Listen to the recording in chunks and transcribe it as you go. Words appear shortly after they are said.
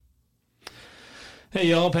Hey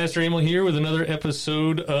y'all, Pastor Emil here with another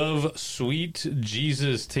episode of Sweet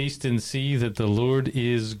Jesus. Taste and see that the Lord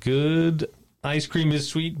is good. Ice cream is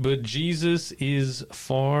sweet, but Jesus is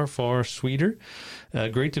far, far sweeter.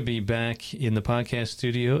 Great to be back in the podcast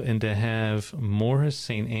studio and to have Morris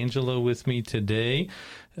St. Angelo with me today.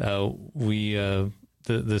 The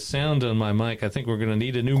sound on my mic, I think we're going to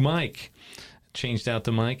need a new mic. Changed out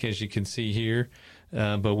the mic, as you can see here.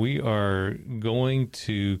 But we are going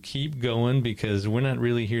to keep going because we're not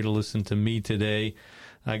really here to listen to me today.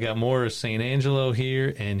 I got Morris St. Angelo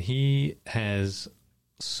here, and he has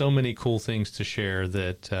so many cool things to share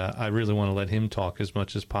that I really want to let him talk as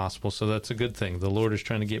much as possible. So that's a good thing. The Lord is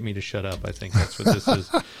trying to get me to shut up. I think that's what this is.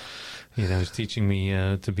 He's teaching me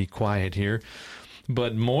to be quiet here.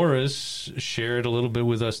 But Morris shared a little bit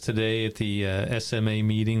with us today at the SMA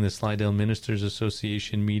meeting, the Slidell Ministers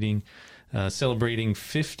Association meeting, celebrating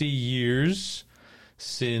 50 years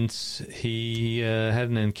since he had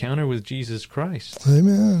an encounter with Jesus Christ.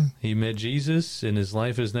 Amen. He met Jesus, and his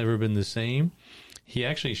life has never been the same. He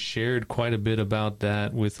actually shared quite a bit about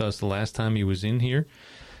that with us the last time he was in here,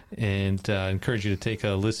 and I encourage you to take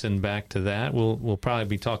a listen back to that. We'll probably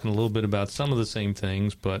be talking a little bit about some of the same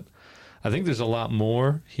things, but I think there's a lot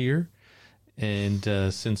more here, and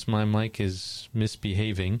since my mic is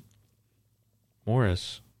misbehaving,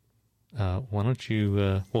 Morris, why don't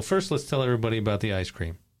you... well, first, let's tell everybody about the ice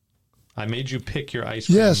cream. I made you pick your ice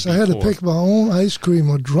cream. Yes, before. I had to pick my own ice cream,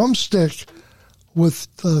 a drumstick with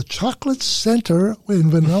chocolate center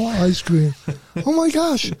and vanilla ice cream. Oh, my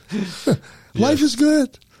gosh. Life is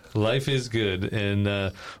good. Life is good.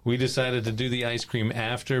 And we decided to do the ice cream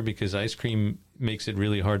after because ice cream makes it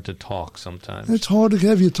really hard to talk sometimes. It's hard to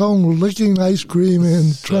have your tongue licking ice cream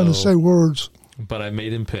and trying to say words. But I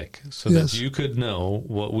made him pick so that you could know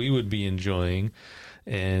what we would be enjoying,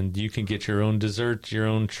 and you can get your own dessert, your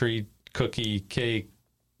own treat, cookie, cake,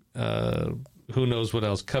 who knows what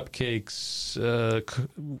else, cupcakes,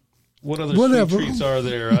 what other sweet treats are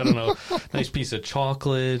there? I don't know. Nice piece of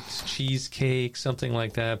chocolate, cheesecake, something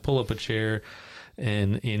like that. Pull up a chair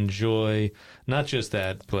and enjoy not just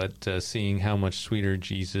that, but seeing how much sweeter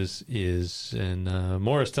Jesus is. And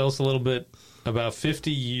Morris, tell us a little bit about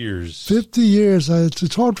 50 years. 50 years.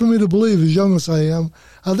 It's hard for me to believe, as young as I am.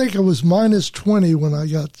 I think I was minus 20 when I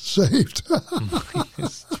got saved.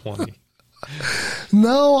 Minus 20.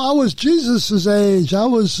 No, I was Jesus' age. I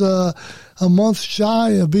was a month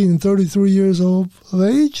shy of being 33 years old of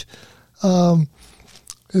age.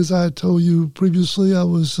 As I told you previously, I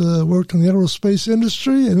was worked in the aerospace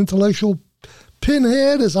industry, an intellectual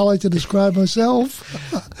pinhead, as I like to describe myself.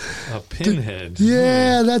 A pinhead?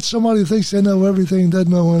 Yeah, that's somebody who thinks they know everything, doesn't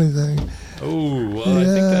know anything. Oh, well, I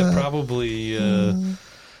think that probably,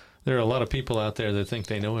 there are a lot of people out there that think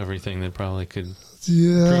they know everything that probably could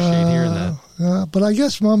appreciate hearing that. But I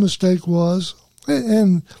guess my mistake was,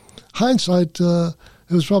 in hindsight, it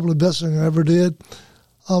was probably the best thing I ever did.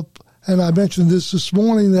 And I mentioned this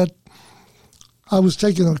morning that I was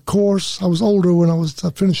taking a course. I was older when I was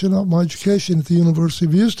finishing up my education at the University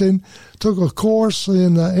of Houston. Took a course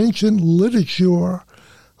in ancient literature.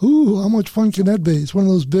 Ooh, how much fun can that be? It's one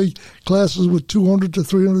of those big classes with 200 to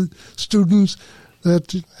 300 students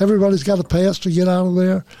that everybody's got to pass to get out of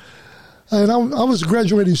there. And I was a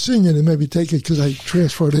graduating senior and maybe take it because I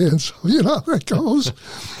transferred in. So, you know how that goes.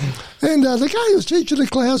 And the guy who was teaching the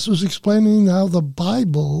class was explaining how the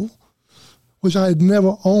Bible, which I had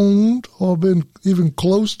never owned or been even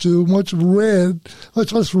close to, much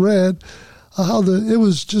less read, it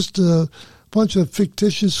was just a bunch of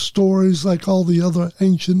fictitious stories like all the other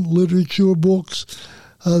ancient literature books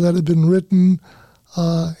that had been written,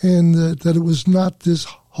 and that it was not this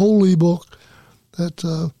holy book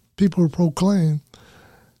that people proclaim.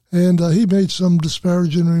 And he made some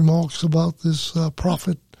disparaging remarks about this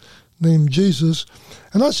prophet named Jesus.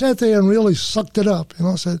 And I sat there and really sucked it up. And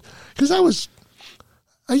I said, because I was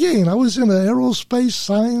in aerospace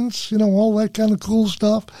science, all that kind of cool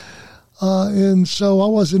stuff. And so I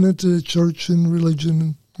wasn't into church and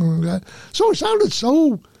religion and all that. So it sounded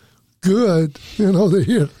so good, to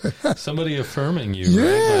hear that. Somebody affirming you,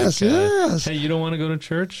 yes, right? Yes. Hey, you don't want to go to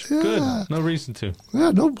church? Yeah. Good. No reason to. Yeah,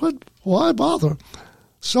 no, but why bother?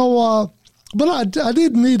 So, but I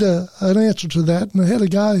did need an answer to that, and I had a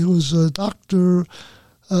guy who was Dr.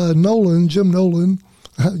 Nolan, Jim Nolan.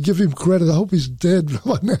 Give him credit. I hope he's dead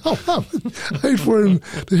by now. I hate for him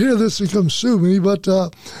to hear this and come sue me, but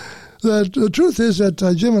the truth is that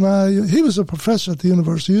Jim and he was a professor at the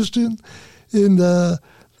University of Houston in the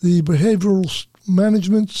behavioral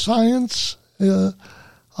management science.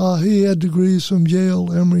 He had degrees from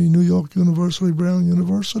Yale, Emory, New York University, Brown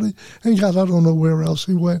University, and God, I don't know where else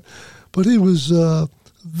he went. but he was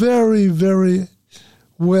very, very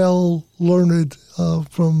well learned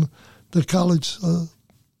from the college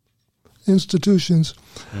institutions.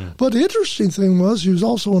 But the interesting thing was he was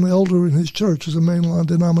also an elder in his church. It was a mainline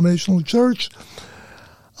denominational church.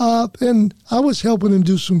 And I was helping him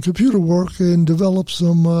do some computer work and develop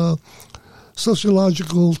some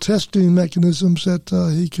sociological testing mechanisms that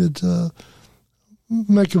he could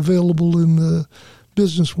make available in the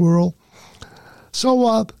business world.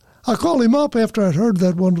 So I called him up after I'd heard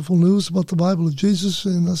that wonderful news about the Bible of Jesus,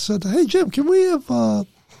 and I said, "Hey, Jim, can we have a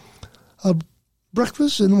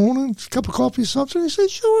breakfast in the morning, a cup of coffee or something?" He said,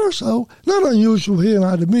 "Sure." So not unusual he and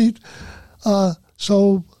I to meet.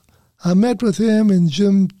 So I met with him, and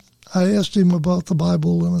Jim, I asked him about the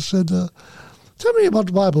Bible, and I said, "Tell me about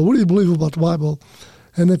the Bible. What do you believe about the Bible?"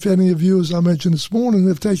 And if any of you, as I mentioned this morning,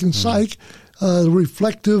 have taken psych, the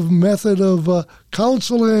reflective method of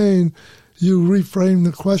counseling, you reframe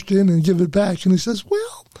the question and give it back. And he says,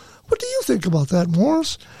 "Well, what do you think about that,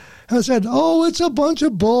 Morris?" And I said, "Oh, it's a bunch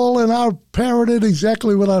of bull," and I parroted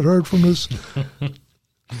exactly what I'd heard from this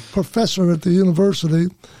professor at the university.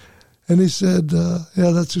 And he said,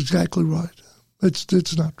 "Yeah, that's exactly right.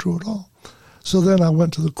 It's not true at all." So then I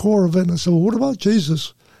went to the core of it, and I said, "Well, what about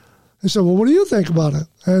Jesus?" He said, "Well, what do you think about it?"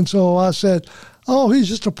 And so I said, "Oh, he's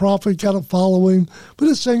just a prophet, got a following, but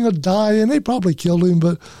this thing will die, and they probably killed him,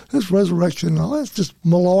 but his resurrection, oh, that's just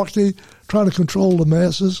malarkey, trying to control the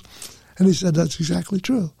masses." And he said, "That's exactly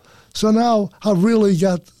true." So now I really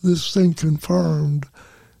got this thing confirmed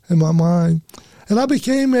in my mind. And I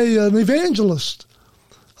became an evangelist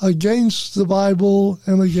against the Bible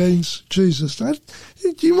and against Jesus. Now,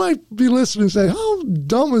 you might be listening and say, "How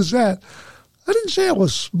dumb is that?" I didn't say I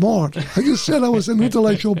was smart. I just said I was an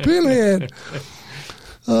intellectual pinhead.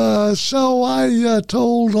 So I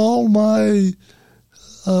told all my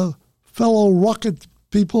fellow rocket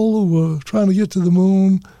people who were trying to get to the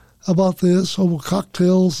moon about this over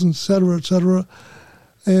cocktails, et cetera, et cetera.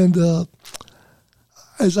 And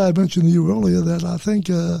as I mentioned to you earlier, that I think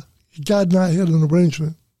God and I had an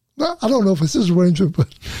arrangement. I don't know if it's his arrangement, but,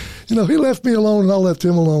 he left me alone and I left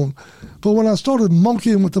him alone. But when I started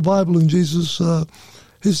monkeying with the Bible and Jesus,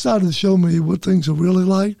 he started to show me what things are really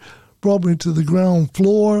like, brought me to the ground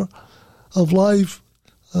floor of life,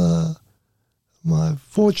 my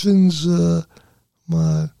fortunes,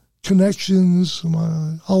 my connections,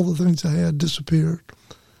 all the things I had disappeared.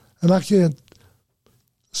 And I can't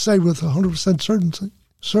say with 100%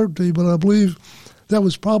 certainty, but I believe that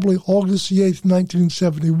was probably August the 8th,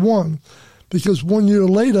 1971, because 1 year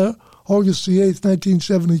later, August the 8th,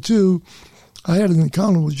 1972, I had an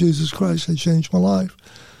encounter with Jesus Christ that changed my life.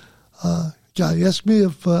 Guy asked me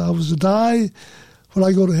if I was to die, would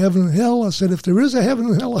I go to heaven and hell? I said, if there is a heaven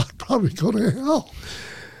and hell, I'd probably go to hell.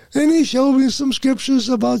 And he showed me some scriptures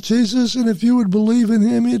about Jesus, and if you would believe in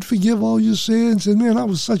him, he'd forgive all your sins. And man, I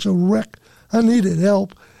was such a wreck. I needed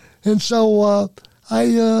help. And so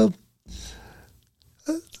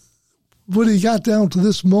when he got down to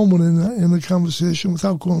this moment in the conversation,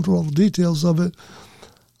 without going through all the details of it,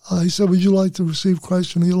 he said, "Would you like to receive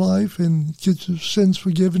Christ in your life and get your sins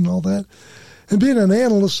forgiven and all that?" And being an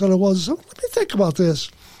analyst that I was, I said, "Let me think about this."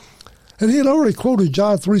 And he had already quoted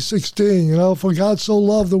John 3:16, "For God so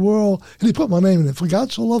loved the world," and he put my name in it, "For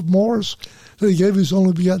God so loved Morris that he gave his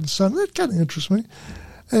only begotten son." That kind of interests me.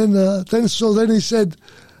 And then he said,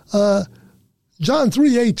 John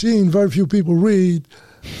 3:18, very few people read.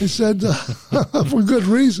 He said, for good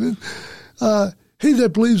reason, "He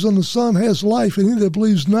that believes on the Son has life, and he that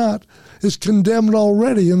believes not is condemned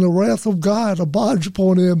already, and the wrath of God abides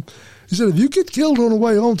upon him." He said, "If you get killed on the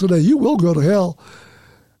way home today, you will go to hell."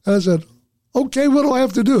 And I said, "Okay, what do I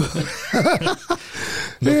have to do?"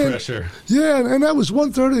 No pressure. Yeah, and that was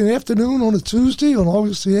 1:30 in the afternoon on a Tuesday, on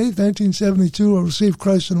August the 8th, 1972. I received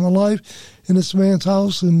Christ in my life in this man's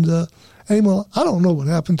house. And I don't know what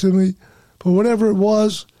happened to me, but whatever it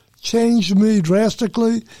was, changed me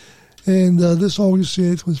drastically. And this August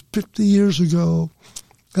the 8th was 50 years ago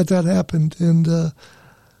that happened. And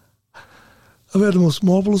I've had the most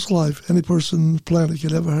marvelous life any person on the planet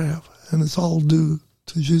could ever have. And it's all due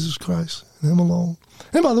to Jesus Christ and him alone.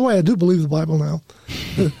 And by the way, I do believe the Bible now.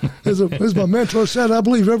 As my mentor said, I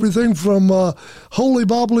believe everything from Holy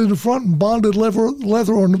Bible in the front and bonded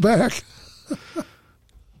leather on the back.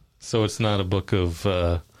 So it's not a book of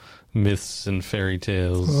myths and fairy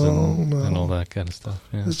tales and all that kind of stuff.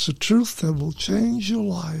 Yeah. It's the truth that will change your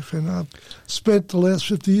life. And I've spent the last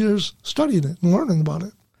 50 years studying it and learning about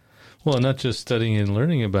it. Well, not just studying and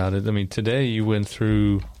learning about it. I mean, today you went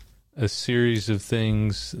through a series of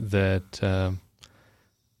things that,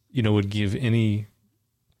 would give any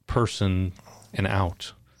person an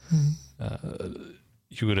out.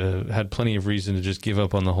 you would have had plenty of reason to just give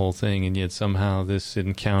up on the whole thing, and yet somehow this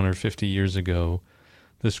encounter 50 years ago,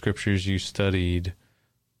 the scriptures you studied,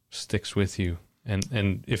 sticks with you,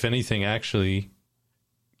 and if anything, actually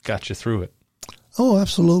got you through it. Oh,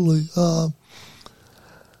 absolutely.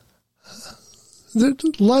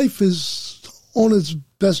 Life is on its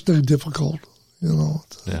best day difficult,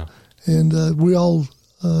 Yeah. And we all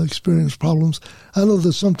experience problems. I know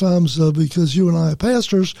that sometimes because you and I are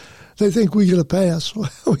pastors, they think we get a pass.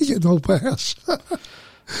 We get no pass.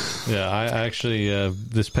 Yeah, I actually,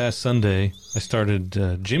 this past Sunday, I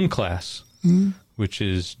started gym class, which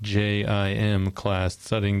is JIM class,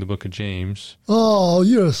 studying the book of James. Oh,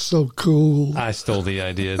 you're so cool. I stole the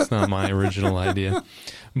idea. It's not my original idea.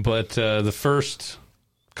 But the first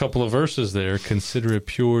couple of verses there, consider it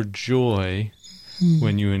pure joy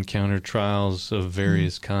when you encounter trials of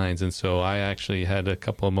various kinds. And so I actually had a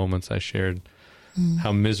couple of moments I shared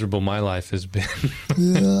how miserable my life has been.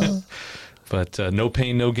 Yeah. But no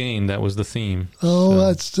pain, no gain. That was the theme.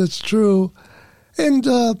 Oh, So, that's true. And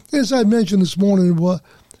as I mentioned this morning,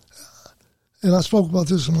 and I spoke about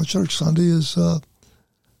this on my church Sunday, is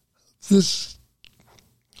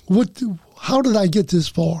how did I get this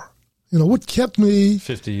far? What kept me?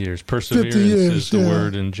 50 years. Perseverance 50 years, is the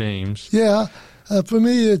word in James. Yeah. For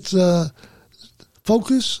me, it's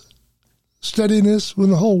focus, steadiness. When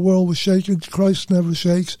the whole world was shaken, Christ never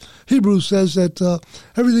shakes. Hebrews says that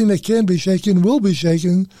everything that can be shaken will be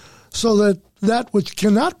shaken, so that which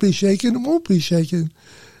cannot be shaken won't be shaken.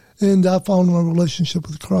 And I found my relationship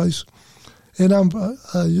with Christ. And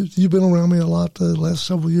you've been around me a lot the last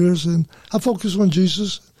several years, and I focus on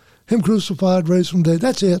Jesus, Him crucified, raised from the dead.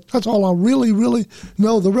 That's it. That's all I really, really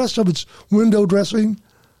know. The rest of it's window dressing,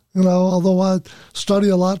 although I study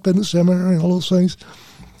a lot, been to seminary and all those things.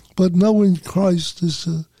 But knowing Christ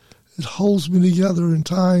it holds me together in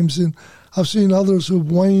times, and I've seen others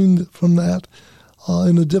who've waned from that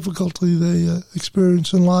in the difficulty they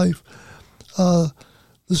experience in life. The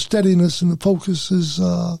steadiness and the focus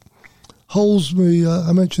holds me.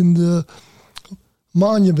 I mentioned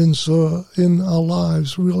monuments in our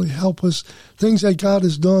lives really help us. Things that God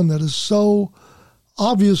has done that is so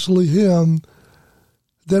obviously Him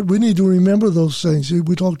that we need to remember those things.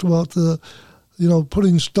 We talked about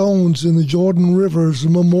putting stones in the Jordan River as a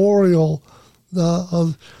memorial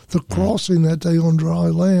of the crossing that day on dry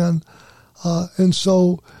land. And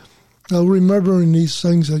so remembering these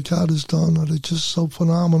things that God has done that are just so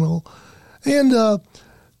phenomenal. And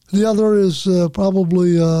the other is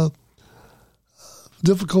probably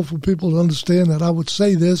difficult for people to understand that. I would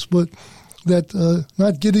say this, but that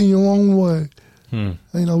not getting your own way.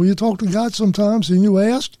 You talk to God sometimes and you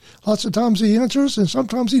ask, lots of times He answers and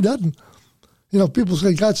sometimes He doesn't. People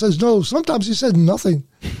say God says no. Sometimes He says nothing.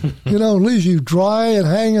 Leaves you dry and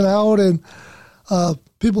hanging out, and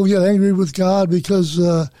people get angry with God because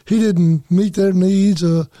He didn't meet their needs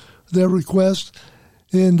or their requests.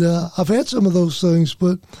 And I've had some of those things,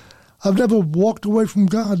 but I've never walked away from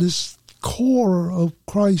God. This core of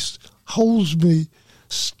Christ holds me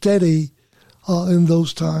steady in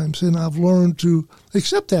those times, and I've learned to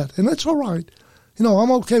accept that, and that's all right.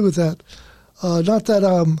 I'm okay with that. Not that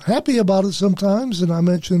I'm happy about it sometimes, and I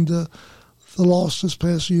mentioned the loss this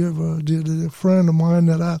past year of a friend of mine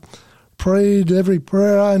that I prayed every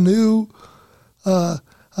prayer I knew. I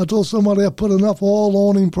told somebody I put enough oil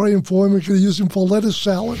on him praying for him, I could use him for lettuce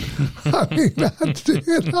salad. I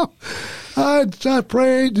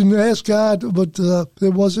prayed and asked God, but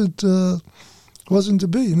it wasn't to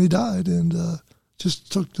be, and he died, and just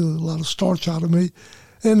took a lot of starch out of me.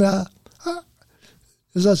 And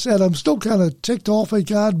as I said, I'm still kind of ticked off at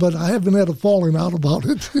God, but I haven't had a falling out about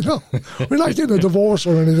it. We're not getting a divorce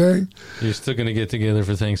or anything. You're still going to get together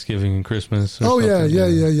for Thanksgiving and Christmas. Oh, yeah.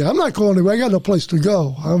 I'm not going anywhere. I got no place to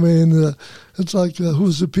go. I mean, it's like, who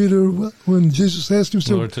was it, Peter, when Jesus asked him,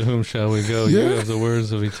 Lord, to whom shall we go? Yeah. You have the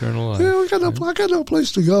words of eternal life. Yeah, I got no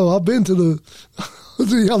place to go. I've been to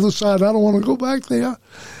the other side. I don't want to go back there.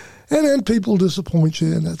 And then people disappoint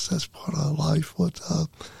you, and that's part of life.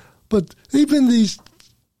 But even these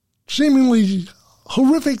seemingly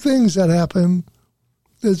horrific things that happen,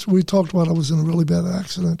 as we talked about, I was in a really bad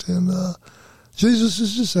accident, and Jesus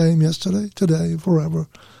is the same yesterday, today, and forever.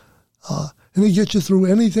 And He gets you through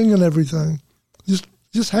anything and everything.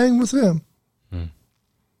 Just hang with Him.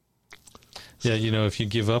 Yeah, if you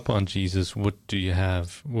give up on Jesus, what do you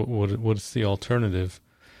have? What's the alternative?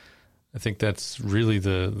 I think that's really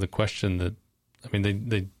the question that,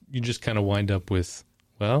 you just kind of wind up with,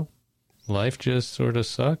 well, life just sort of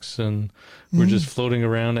sucks, and we're just floating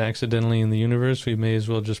around accidentally in the universe. We may as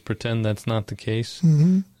well just pretend that's not the case.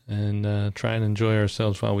 and try and enjoy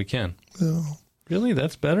ourselves while we can. Yeah. Really?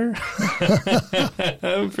 That's better?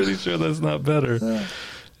 I'm pretty sure that's not better. Yeah.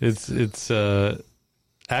 It's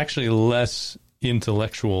actually less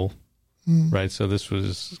intellectual, right? So this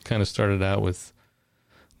was kind of started out with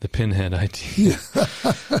the pinhead idea,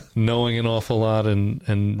 knowing an awful lot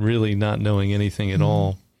and really not knowing anything at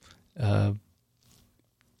all.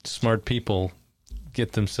 Smart people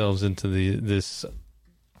get themselves into this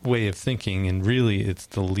way of thinking, and really it's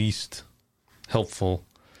the least helpful,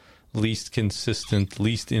 least consistent,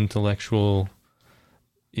 least intellectual.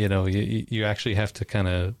 You know, you actually have to kind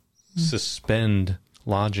of suspend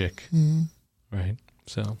logic, right?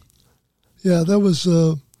 So, yeah, that was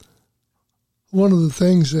one of the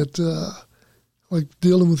things that, like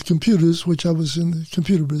dealing with computers, which I was in the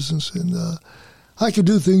computer business, and I could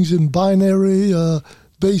do things in binary,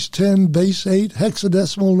 base 10, base 8,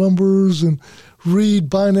 hexadecimal numbers, and read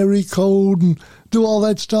binary code and do all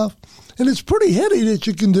that stuff. And it's pretty heady that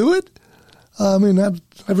you can do it. I mean,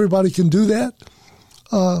 everybody can do that.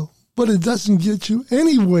 But it doesn't get you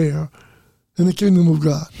anywhere in the kingdom of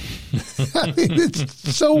God. I mean,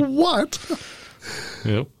 it's so what?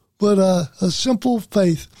 yep. But a simple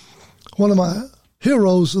faith. One of my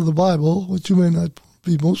heroes of the Bible, which you may not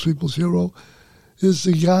be most people's hero, is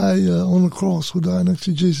the guy on the cross who died next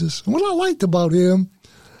to Jesus. And what I liked about him,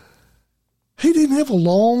 he didn't have a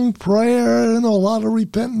long prayer and a lot of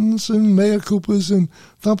repentance and mea culpas and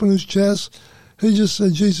thumping his chest. He just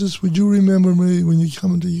said, Jesus, would you remember me when you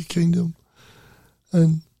come into your kingdom?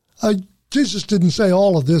 And Jesus didn't say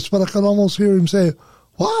all of this, but I could almost hear him say,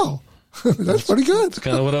 wow, that's pretty good. That's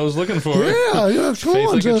kind of what I was looking for. Yeah, come Faith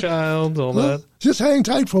on. like a child, all that. Just hang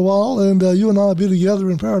tight for a while, and you and I will be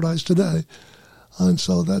together in paradise today. And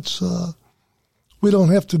so that's, we don't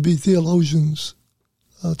have to be theologians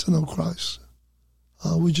to know Christ.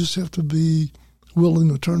 We just have to be willing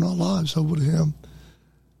to turn our lives over to him.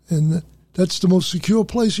 And that's the most secure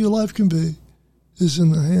place your life can be, is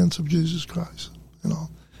in the hands of Jesus Christ, you know.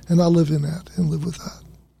 And I live in that and live with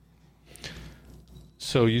that.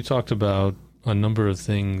 So you talked about a number of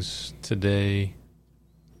things today.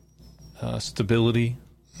 Stability,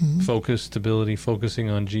 focus, stability, focusing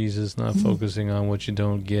on Jesus, not focusing on what you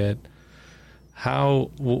don't get. How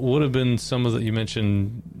would have been some of the, you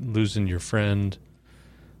mentioned losing your friend.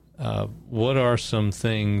 What are some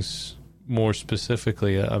things more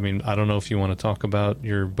specifically? I mean, I don't know if you want to talk about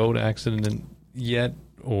your boat accident yet,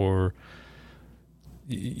 or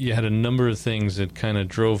you had a number of things that kind of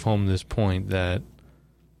drove home this point that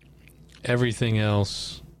everything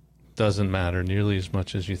else doesn't matter nearly as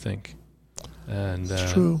much as you think. And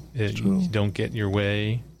it's true. You don't get your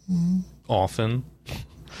way often.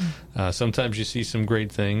 Sometimes you see some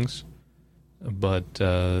great things, but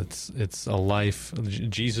it's a life.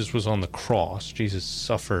 Jesus was on the cross. Jesus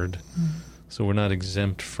suffered, so we're not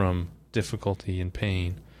exempt from difficulty and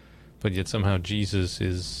pain, but yet somehow Jesus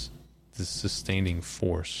is the sustaining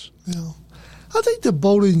force. Yeah. I think the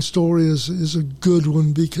boating story is a good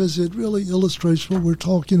one because it really illustrates what we're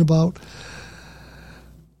talking about.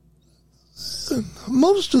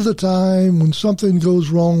 Most of the time when something goes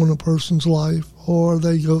wrong in a person's life or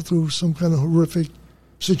they go through some kind of horrific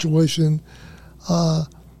situation,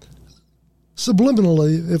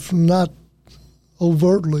 subliminally, if not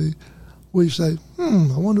overtly, we say,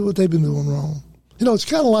 I wonder what they've been doing wrong. You know, it's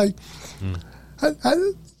kind of like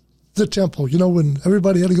the temple. You know, when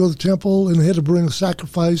everybody had to go to the temple and they had to bring a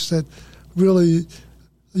sacrifice that really,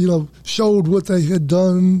 you know, showed what they had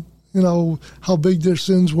done, you know, how big their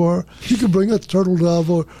sins were. You could bring a turtle dove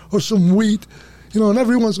or some wheat, you know, and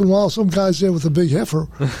every once in a while some guy's there with a big heifer,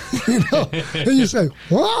 you know, and you say,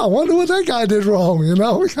 wow, I wonder what that guy did wrong, you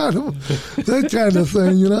know, that kind of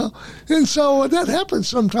thing, you know. And so that happens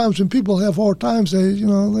sometimes when people have hard times. They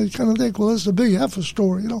kind of think, well, it's a big heifer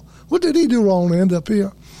story, you know. What did he do wrong to end up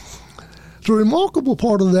here? The remarkable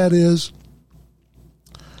part of that is,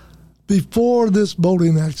 before this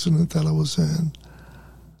boating accident that I was in,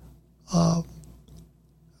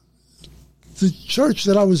 the church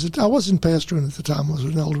that I was at, I wasn't pastoring at the time, I was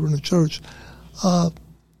an elder in the church.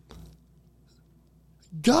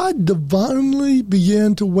 God divinely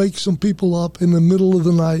began to wake some people up in the middle of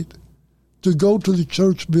the night to go to the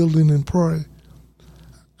church building and pray.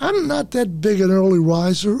 I'm not that big an early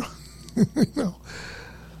riser, you know,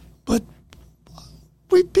 but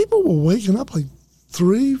people were waking up like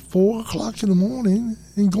 3, 4 o'clock in the morning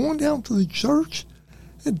and going down to the church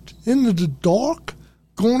into the dark,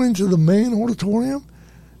 going into the main auditorium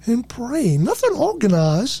and praying. Nothing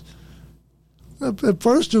organized. At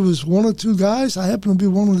first, it was 1 or 2 guys. I happened to be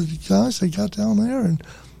one of the guys that got down there, and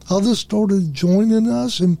others started joining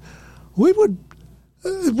us. And we would,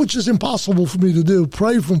 which is impossible for me to do.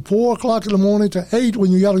 Pray from 4 o'clock in the morning to 8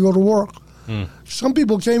 when you got to go to work. Some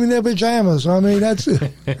people came in their pajamas. I mean, that's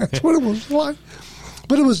what it was like.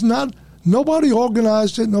 But it was not. Nobody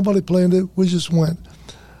organized it. Nobody planned it. We just went.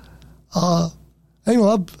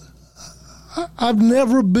 Anyway, I've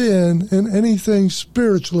never been in anything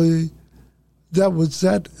spiritually that was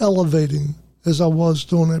that elevating as I was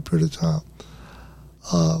during that period of time.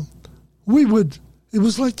 It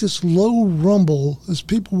was like this low rumble as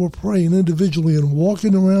people were praying individually and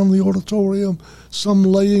walking around the auditorium, some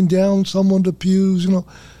laying down, some on the pews,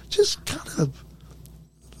 just kind of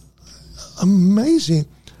amazing.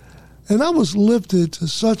 And I was lifted to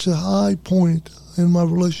such a high point in my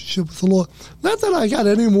relationship with the Lord. Not that I got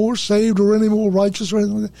any more saved or any more righteous or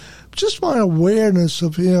anything like that, but just my awareness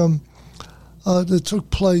of Him that took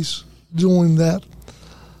place during that.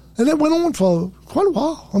 And it went on for quite a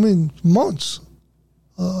while. I mean, months.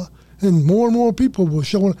 And more people were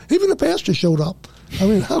showing up. Even the pastor showed up. I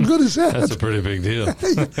mean, how good is that? That's a pretty big deal.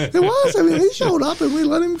 It was. I mean, he showed up and we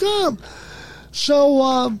let him come.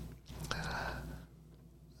 So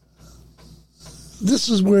this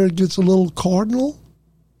is where it gets a little cardinal.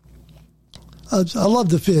 I love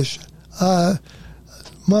to fish.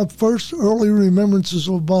 My first early remembrances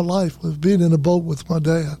of my life was being in a boat with my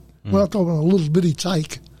dad. Well, I'm talking about a little bitty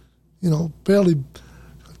tyke, barely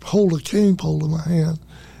hold a cane pole in my hand.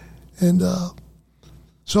 And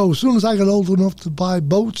so as soon as I got old enough to buy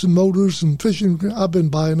boats and motors and fishing, I've been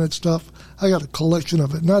buying that stuff. I got a collection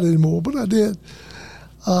of it. Not anymore, but I did.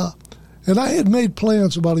 And I had made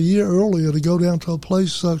plans about a year earlier to go down to a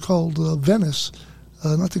place called Venice,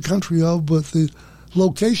 not the country of, but the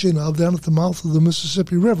location of, down at the mouth of the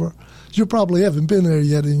Mississippi River. You probably haven't been there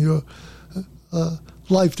yet in your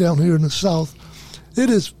life down here in the South. It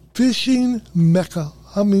is fishing mecca.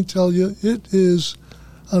 I mean, tell you, it is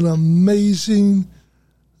an amazing,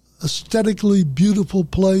 aesthetically beautiful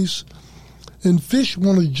place. And fish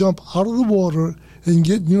want to jump out of the water and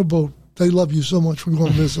get in your boat. They love you so much for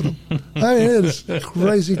going to visit them. I mean, it is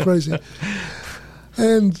crazy, crazy.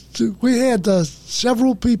 And we had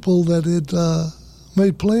several people that had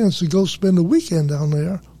made plans to go spend a weekend down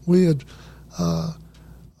there. We had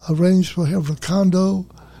arranged for having a condo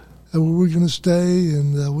where we were going to stay,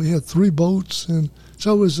 and we had 3 boats, and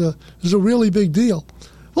so it was a really big deal.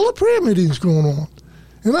 Well, a prayer meeting's going on,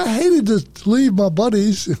 and I hated to leave my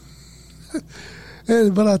buddies,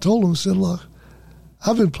 but I told them, I said, look,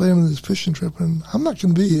 I've been planning this fishing trip, and I'm not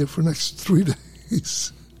going to be here for the next 3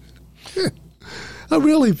 days. I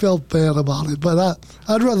really felt bad about it, but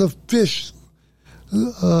I'd rather fish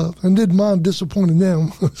and didn't mind disappointing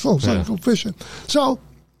them. So I go fishing. So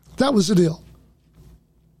that was the deal.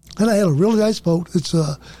 And I had a really nice boat. It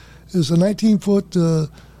was a 19-foot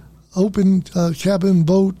open cabin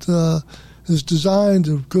boat. It's designed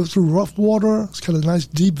to go through rough water. It's got a nice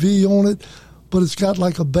deep V on it, but it's got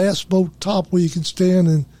like a bass boat top where you can stand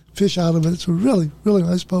and fish out of it. It's a really, really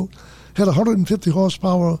nice boat. Had a 150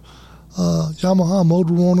 horsepower Yamaha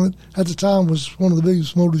motor on it. At the time, was one of the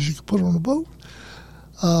biggest motors you could put on a boat.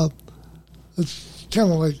 It's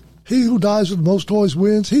kind of like, he who dies with the most toys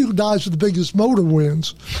wins. He who dies with the biggest motor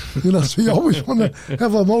wins. So you always want to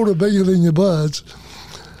have a motor bigger than your buds.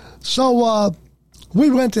 So we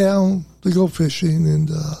went down to go fishing, and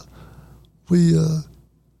we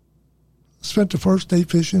spent the first day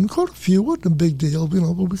fishing. Caught a few. Wasn't a big deal, but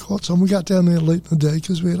we caught some. We got down there late in the day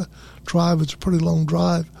because we had a drive. It's a pretty long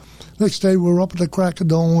drive. Next day, we were up at the crack of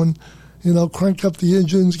dawn, crank up the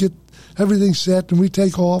engines, get everything set, and we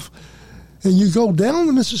take off. And you go down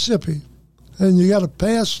the Mississippi, and you got to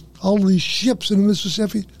pass all these ships in the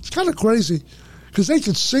Mississippi. It's kind of crazy because they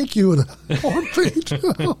could sink you in a heartbeat.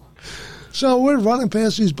 So we're running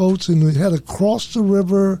past these boats, and we had to cross the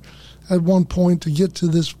river at one point to get to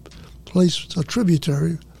this place, a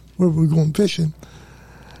tributary, where we were going fishing.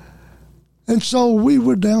 And so we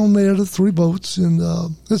were down there, the 3 boats, and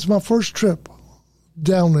this is my first trip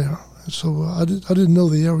down there. So I didn't know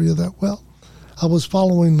the area that well. I was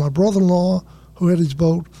following my brother-in-law who had his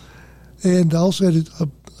boat, and I also had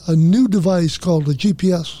a new device called the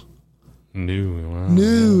GPS. New, wow.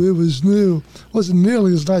 New, it was new. Wasn't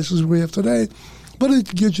nearly as nice as we have today, but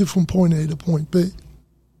it gets you from point A to point B.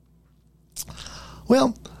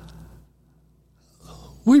 Well,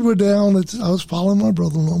 we were down, I was following my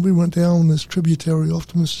brother-in-law. We went down this tributary off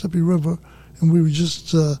the Mississippi River, and we were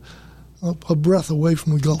just a breath away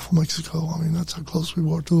from the Gulf of Mexico. I mean, that's how close we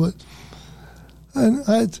were to it. And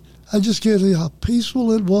I just can't tell you how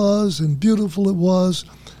peaceful it was and beautiful it was.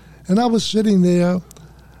 And I was sitting there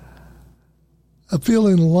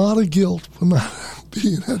feeling a lot of guilt for not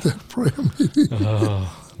being at that prayer meeting.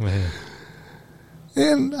 Oh, man.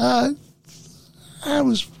 And I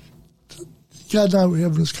was, God and I were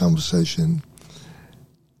having this conversation,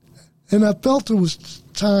 and I felt it was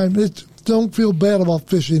time. Don't feel bad about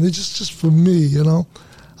fishing. It's just for me, you know.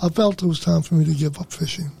 I felt it was time for me to give up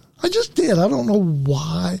fishing. I just did. I don't know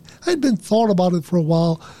why. I had been thought about it for a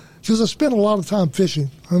while because I spent a lot of time fishing.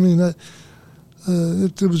 I mean,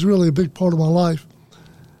 it was really a big part of my life.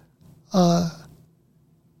 And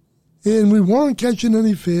we weren't catching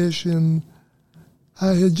any fish, and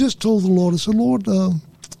I had just told the Lord, I said, Lord,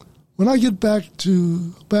 when I get back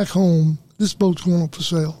home, this boat's going up for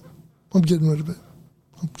sale. I'm getting rid of it.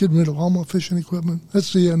 I'm getting rid of all my fishing equipment.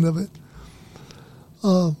 That's the end of it.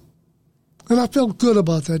 And I felt good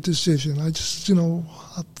about that decision. I just,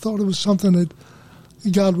 I thought it was something that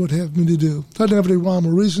God would have me to do. I didn't have any rhyme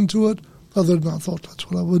or reason to it, other than I thought that's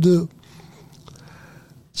what I would do.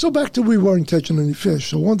 So back to we weren't catching any fish.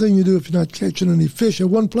 So one thing you do if you're not catching any fish at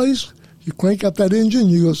one place, you crank up that engine,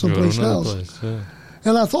 you go someplace else. Yeah.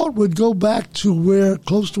 And I thought we'd go back to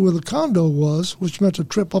close to where the condo was, which meant a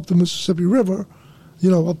trip up the Mississippi River,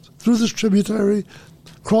 up through this tributary,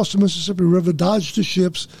 cross the Mississippi River, dodge the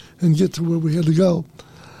ships, and get to where we had to go.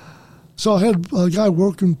 So I had a guy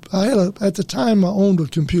working. At the time, I owned a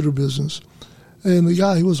computer business. And the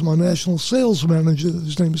guy who was my national sales manager,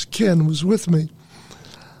 his name is Ken, was with me.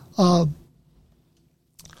 So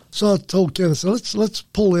I told Ken, I said, let's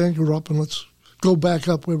pull the anchor up and let's go back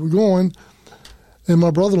up where we're going. And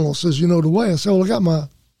my brother-in-law says, you know the way. I said, well, I got my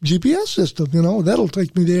GPS system, that'll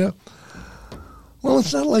take me there. Well,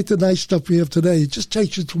 it's not like the nice stuff we have today. It just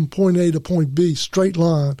takes you from point A to point B, straight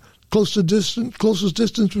line. Closest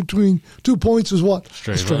distance between 2 points is what?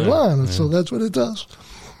 Straight line. And yeah. so that's what it does.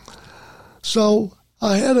 So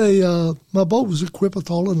I had my boat was equipped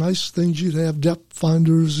with all the nice things you'd have, depth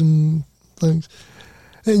finders and things.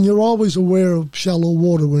 And you're always aware of shallow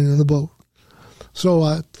water when you're in a boat.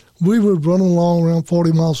 So we were running along around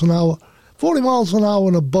 40 miles an hour. 40 miles an hour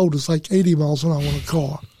in a boat is like 80 miles an hour in a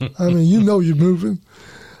car. I mean, you're moving.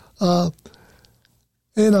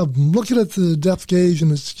 And I'm looking at the depth gauge,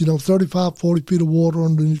 and it's, 35, 40 feet of water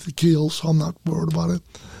underneath the keel, so I'm not worried about it.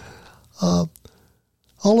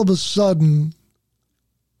 All of a sudden,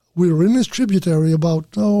 we were in this tributary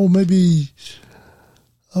about, maybe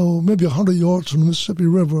 100 yards from the Mississippi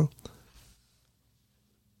River.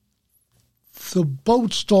 The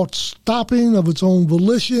boat starts stopping of its own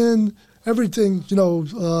volition. Everything,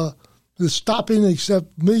 is stopping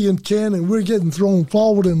except me and Ken, and we're getting thrown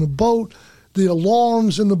forward in the boat. The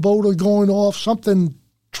alarms in the boat are going off. Something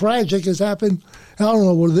tragic has happened. And I don't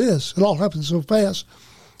know what it is. It all happened so fast.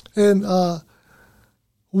 And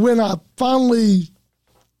when I finally,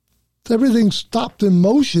 everything stopped in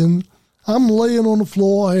motion, I'm laying on the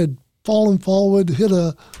floor. I had fallen forward, hit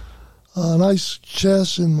a nice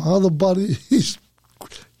chest, and my other buddy, he's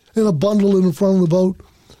in a bundle in the front of the boat.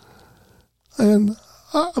 And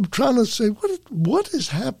I'm trying to say, what has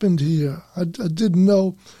happened here? I didn't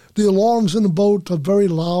know. The alarms in the boat are very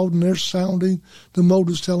loud, and they're sounding. The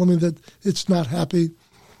motor's telling me that it's not happy.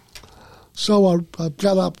 So I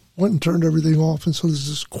got up, went and turned everything off, and so there's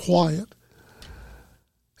this quiet.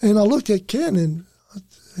 And I looked at Ken, and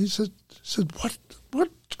he said, what's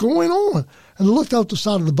going on? And I looked out the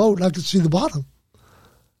side of the boat, and I could see the bottom.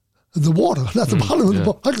 The water, not the bottom of the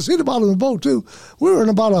boat. I could see the bottom of the boat, too. We were in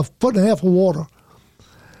about 1.5 foot of water.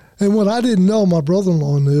 And what I didn't know, my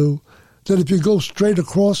brother-in-law knew, that if you go straight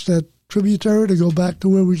across that tributary to go back to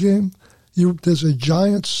where we came, there's a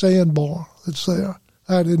giant sandbar that's there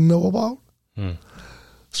I didn't know about.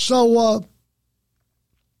 So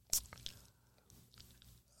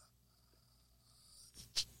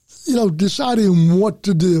deciding what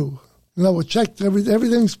to do. We checked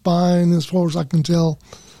everything's fine as far as I can tell.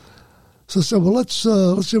 So I said, well, let's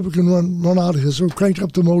see if we can run out of here. So we cranked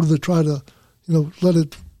up the motor to try to, let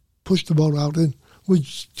it push the boat out. And we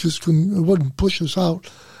just couldn't, it wouldn't push us out.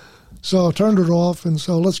 So I turned it off, and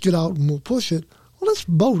so let's get out and we'll push it. Well, this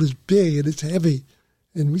boat is big and it's heavy.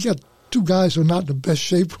 And we got 2 guys who are not in the best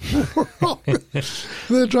shape.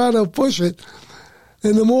 They're trying to push it.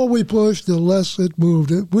 And the more we pushed, the less it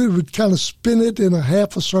moved. We would kind of spin it in a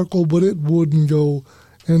half a circle, but it wouldn't go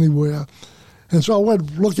anywhere. And so I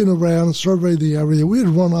went looking around and surveyed the area. We had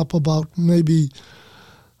run up about maybe,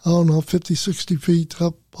 50, 60 feet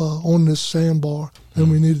up on this sandbar, and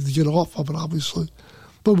we needed to get off of it, obviously.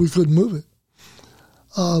 But we couldn't move it.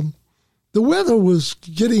 The weather was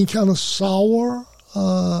getting kind of sour,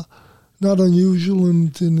 not unusual in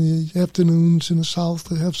the afternoons in the south.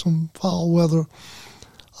 They have some foul weather.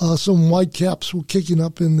 Some whitecaps were kicking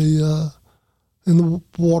up in the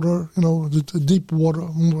water, the deep water,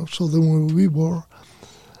 more so than where we were.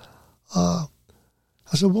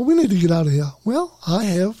 I said, well, we need to get out of here. Well, I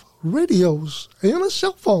have radios and a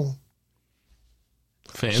cell phone.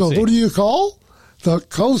 Fancy. So who do you call? The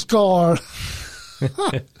Coast Guard.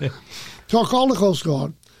 So I called the Coast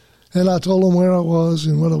Guard, and I told them where I was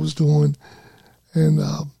and what I was doing. And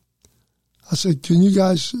I said, can you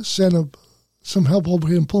guys send some help over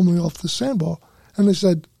here and pull me off the sandbar? And they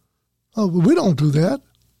said, oh, well, we don't do that.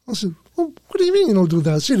 I said, well, what do you mean you don't do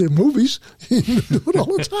that? I see it in movies. You do it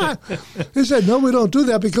all the time. He said, no, we don't do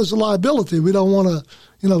that because of liability. We don't want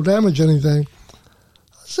to, damage anything.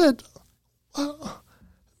 I said, well,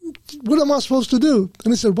 what am I supposed to do?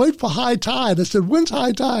 And he said, wait for high tide. I said, when's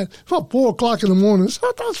high tide? About 4 o'clock in the morning. I said,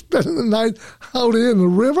 I'm not spending the night out in the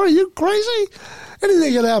river. Are you crazy?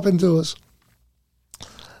 Anything could happen to us.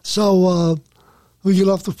 So we get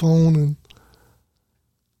off the phone, and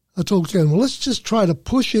I told Ken, well, let's just try to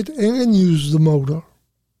push it and use the motor.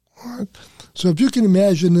 All right. So if you can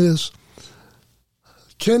imagine this,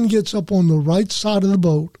 Ken gets up on the right side of the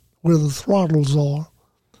boat where the throttles are.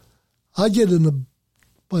 I get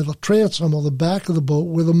by the transom or the back of the boat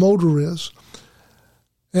where the motor is.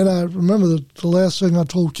 And I remember the last thing I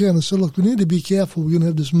told Ken, I said, look, we need to be careful. We're going to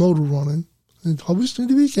have this motor running. And always need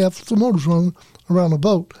to be careful if the motor's running around the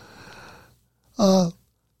boat.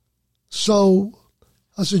 So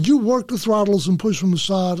I said, you work the throttles and push from the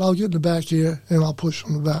side. I'll get in the back here, and I'll push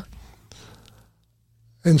from the back.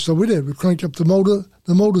 And so we did. We cranked up the motor.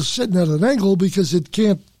 The motor's sitting at an angle because it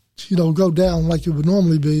can't, go down like it would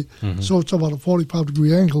normally be. Mm-hmm. So it's about a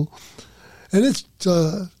 45-degree angle. And it's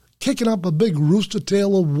kicking up a big rooster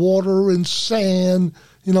tail of water and sand,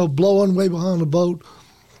 blowing way behind the boat.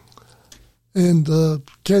 And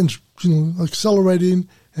Ken's, accelerating,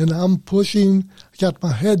 and I'm pushing. I got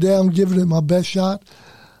my head down, giving it my best shot,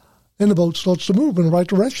 and the boat starts to move in the right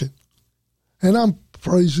direction. And I'm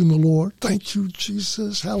praising the Lord. Thank you,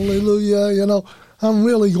 Jesus. Hallelujah. I'm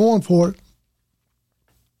really going for it.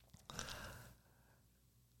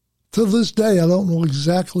 To this day, I don't know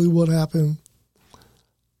exactly what happened,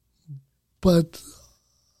 but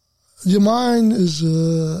your mind is,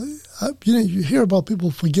 you hear about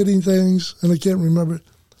people forgetting things, and they can't remember it.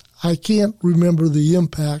 I can't remember the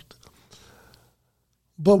impact,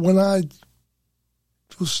 but when I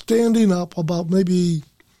was standing up about maybe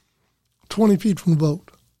 20 feet from the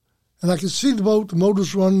boat, and I could see the boat, the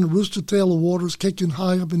motor's running, the rooster tail of water's kicking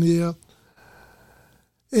high up in the air,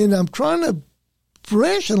 and I'm trying to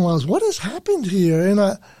rationalize what has happened here, and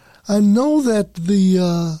I know that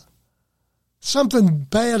something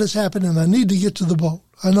bad has happened, and I need to get to the boat.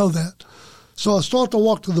 I know that. So I start to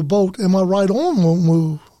walk to the boat, and my right arm won't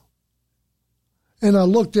move. And I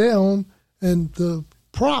look down, and the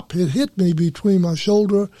prop had hit me between my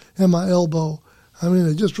shoulder and my elbow. I mean,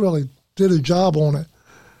 it just really did a job on it,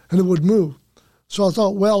 and it would move. So I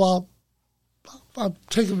thought, well, I'll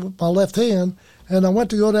take it with my left hand, and I went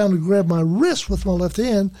to go down to grab my wrist with my left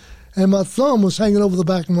hand, and my thumb was hanging over the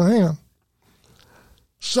back of my hand.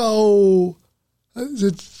 So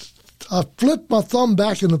I flipped my thumb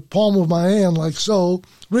back in the palm of my hand like so,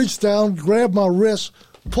 reached down, grabbed my wrist,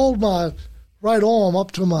 pulled my right arm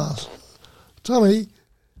up to my tummy,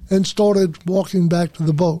 and started walking back to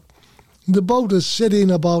the boat. The boat is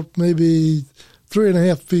sitting about maybe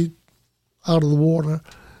 3.5 feet out of the water.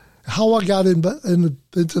 How I got into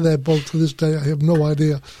that boat to this day, I have no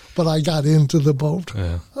idea, but I got into the boat.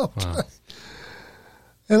 Yeah. Wow.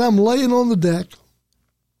 And I'm laying on the deck.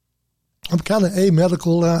 I'm kind of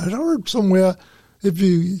amedical. I heard somewhere if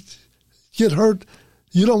you get hurt,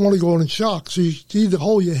 you don't want to go in shock. So you either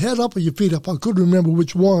hold your head up or your feet up. I couldn't remember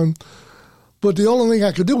which one. But the only thing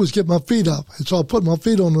I could do was get my feet up. And so I put my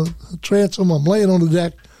feet on the transom. I'm laying on the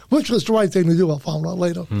deck, which was the right thing to do. I found out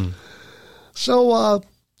later. So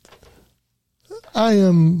I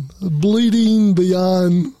am bleeding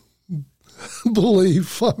beyond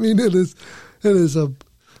belief. I mean, the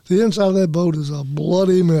inside of that boat is a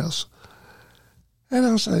bloody mess. And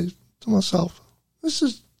I say to myself, this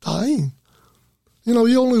is dying. You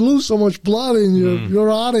only lose so much blood and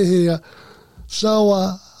you're out of here. So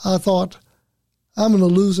I thought, I'm going to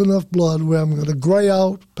lose enough blood where I'm going to gray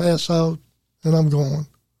out, pass out, and I'm going.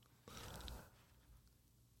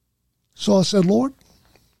 So I said, Lord,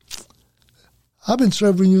 I've been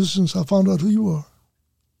serving you since I found out who you are.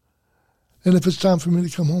 And if it's time for me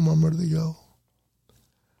to come home, I'm ready to go.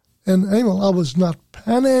 And anyway, I was not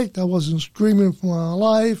panicked. I wasn't screaming for my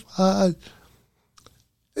life.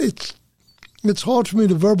 It's hard for me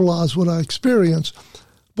to verbalize what I experienced,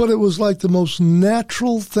 but it was like the most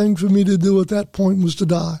natural thing for me to do at that point was to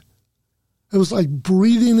die. It was like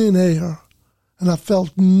breathing in air, and I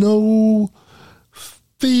felt no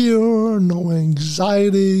fear, no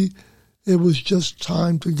anxiety. it was just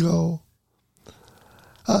time to go.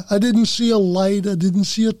 I didn't see a light. I didn't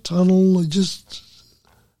see a tunnel. I just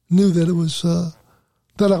knew that it was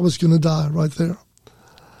that I was going to die right there.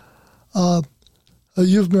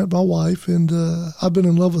 You've met my wife, and I've been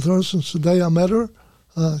in love with her since the day I met her.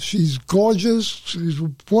 She's gorgeous. She's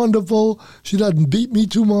wonderful. She doesn't beat me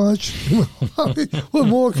too much. I mean, what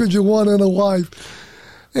more could you want in a wife?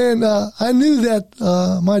 And I knew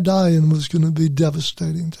that my dying was going to be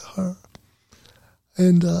devastating to her.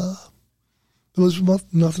 And there was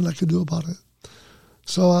nothing I could do about it.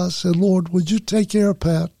 So I said, Lord, would you take care of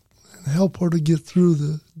Pat and help her to get through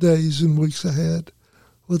the days and weeks ahead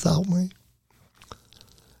without me?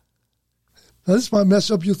 Now, this might mess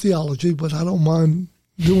up your theology, but I don't mind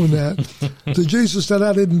doing that. The Jesus that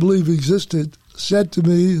I didn't believe existed said to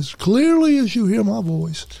me as clearly as you hear my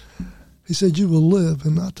voice, he said, you will live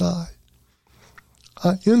and not die.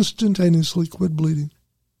 I instantaneously quit bleeding.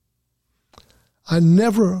 I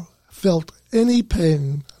never felt any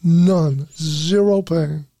pain, none, zero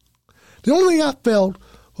pain. The only thing I felt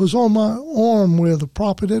was on my arm where the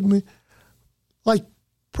prop had hit me, like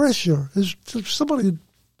pressure. As if somebody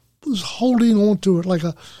was holding on to it, like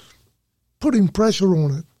putting pressure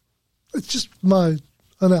on it. It's just my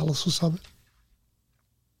analysis of it.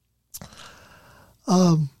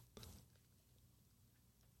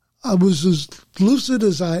 I was as lucid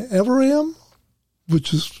as I ever am,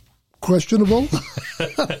 which is questionable.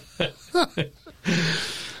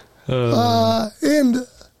 And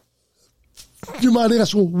you might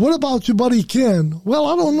ask, well, what about your buddy Ken? Well,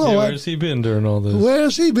 I don't know. Yeah, where's he been during all this?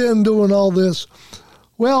 Where's he been doing all this?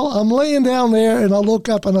 Well, I'm laying down there, and I look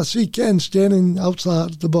up, and I see Ken standing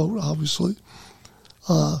outside the boat, obviously.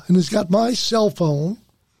 And he's got my cell phone,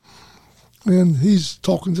 and he's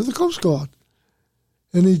talking to the Coast Guard.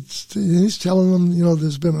 And he's telling them, you know,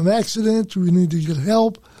 there's been an accident. We need to get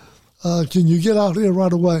help. Can you get out here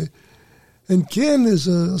right away? And Ken is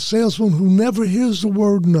a salesman who never hears the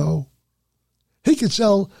word no. He could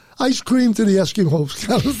sell ice cream to the Eskimos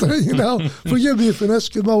kind of thing, you know. Forgive me if an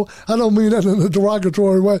Eskimo, I don't mean that in a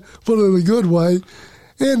derogatory way, but in a good way.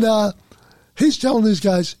 And he's telling these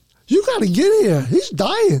guys, you got to get here. He's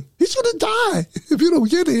dying. He's going to die if you don't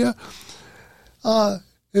get here.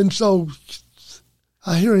 And so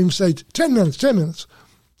I hear him say, 10 minutes, 10 minutes.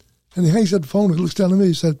 And he hangs up the phone and looks down at me.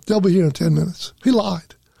 He said, they'll be here in 10 minutes. He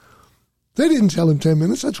lied. They didn't tell him 10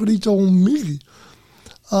 minutes. That's what he told me.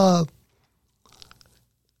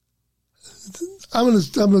 I'm going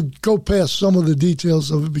to go past some of the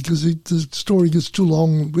details of it because the story gets too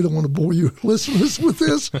long. We don't want to bore you listeners with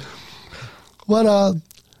this. But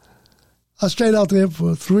I stayed out there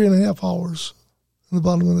for 3.5 hours in the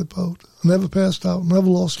bottom of the boat. I never passed out, never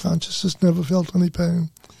lost consciousness, never felt any pain.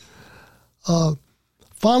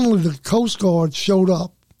 Finally, the Coast Guard showed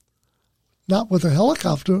up, not with a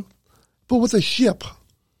helicopter, but with a ship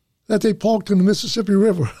that they parked in the Mississippi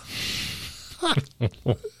River.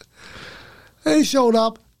 They showed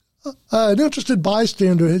up. An interested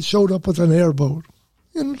bystander had showed up with an airboat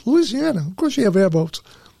in Louisiana. Of course, you have airboats.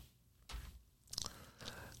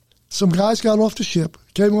 Some guys got off the ship,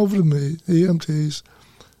 came over to me, the EMTs.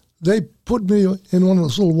 They put me in one of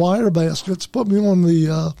those little wire baskets, put me on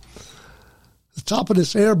the top of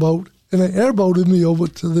this airboat, and they airboated me over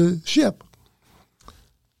to the ship.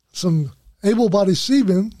 Some able-bodied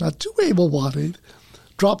seamen, not too able-bodied,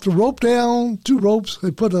 dropped the rope down, 2 ropes.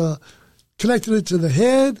 They connected it to the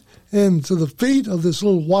head and to the feet of this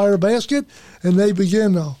little wire basket, and they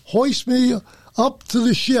began to hoist me up to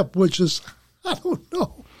the ship, which is, I don't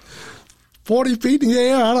know, 40 feet in the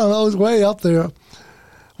air. I don't know. It was way up there.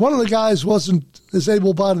 One of the guys wasn't as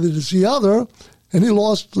able-bodied as the other, and he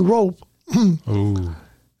lost the rope. Ooh.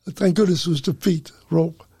 Thank goodness it was the feet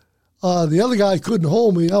rope. The other guy couldn't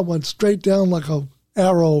hold me. I went straight down like an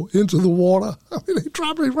arrow into the water. I mean, they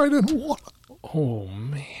dropped me right in the water. Oh,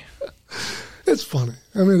 man. It's funny.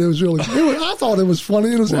 I mean, it was really I thought it was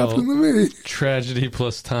funny. It was happening to me. Tragedy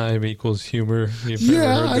plus time equals humor.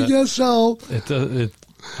 Yeah, I guess so.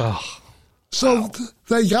 So wow.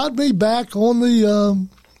 They got me back on the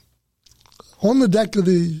deck of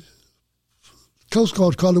the Coast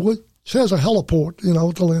Guard cutter, which has a heliport, you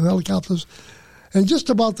know, to land helicopters. And just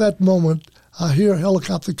about that moment, I hear a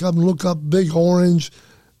helicopter come and look up, big orange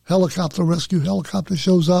helicopter, rescue helicopter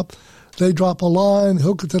shows up. They drop a line,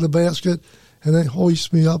 hook it to the basket, and they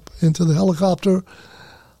hoist me up into the helicopter.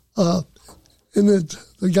 And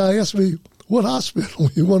the guy asked me, what hospital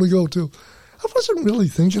you want to go to? I wasn't really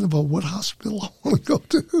thinking about what hospital I want to go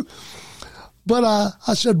to. But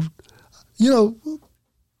I said, you know,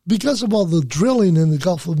 because of all the drilling in the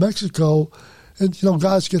Gulf of Mexico, and, you know,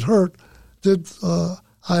 guys get hurt, that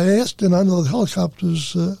I asked, and I know the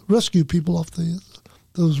helicopters rescue people off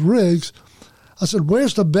those rigs. I said,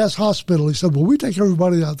 where's the best hospital? He said, well, we take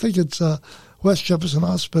everybody. I think it's West Jefferson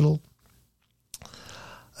Hospital.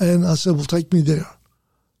 And I said, well, take me there.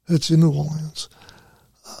 It's in New Orleans.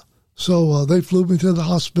 So they flew me to the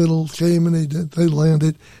hospital, came, and they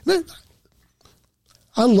landed.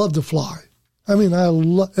 I love to fly. I mean,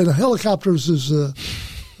 and helicopters is a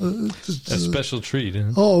special treat.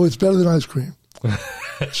 Huh? Oh, it's better than ice cream.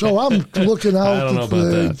 So I'm looking out. I don't know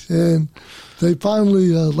about that. And they finally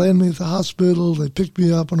land me at the hospital. They pick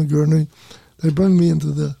me up on a gurney. They bring me into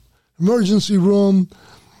the emergency room,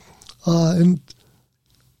 and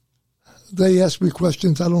they ask me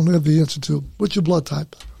questions I don't have the answer to. What's your blood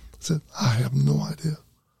type? I said, I have no idea.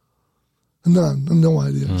 No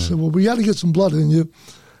idea. I said, well, we got to get some blood in you.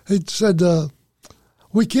 He said,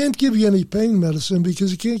 we can't give you any pain medicine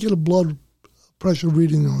because you can't get a blood pressure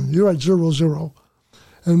reading on you. You're at 0.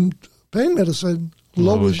 And pain medicine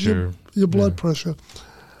lowers your blood pressure.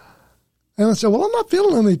 And I said, well, I'm not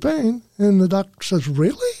feeling any pain. And the doctor says,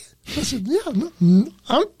 really? I said, yeah, no,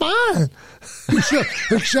 I'm fine,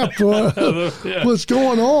 except for what's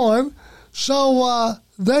going on. So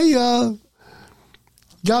they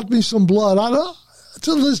got me some blood.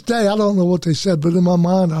 To this day, I don't know what they said, but in my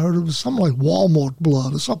mind, I heard it was something like Walmart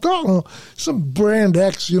blood or something. I don't know, some brand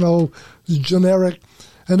X, generic.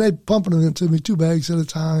 And they pumping it into me 2 bags at a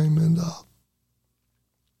time. And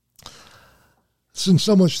since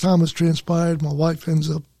so much time has transpired, my wife ends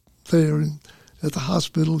up there at the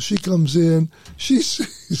hospital. She comes in. She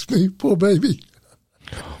sees me, poor baby.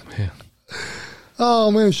 Oh, man.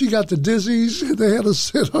 Oh, man, she got the dizzies. They had to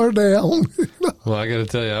sit her down. Well, I got to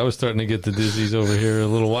tell you, I was starting to get the dizzies over here a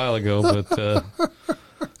little while ago, but...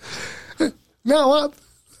 Now,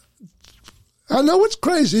 I know it's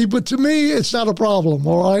crazy, but to me, it's not a problem,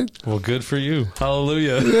 all right? Well, good for you.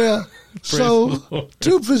 Hallelujah. Yeah. So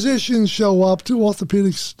 2 physicians show up, 2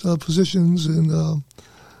 orthopedics physicians, and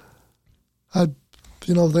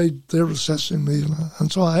they're assessing me.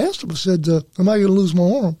 And so I asked them, I said, am I going to lose my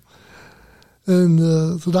arm? And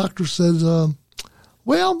the doctor said,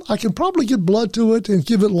 well, I can probably get blood to it and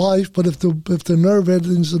give it life, but if the nerve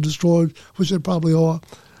endings are destroyed, which they probably are,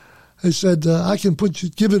 they said, I can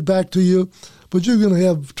give it back to you, but you're going to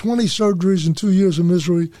have 20 surgeries and 2 years of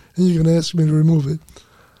misery, and you're going to ask me to remove it.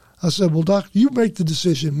 I said, well, doctor, you make the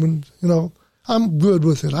decision. When, I'm good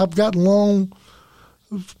with it. I've gotten long,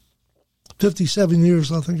 57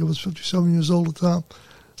 years, I think I was 57 years old at the time.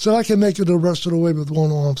 So I can make it the rest of the way with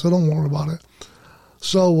one arm, so don't worry about it.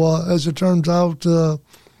 So as it turns out,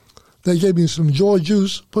 they gave me some joy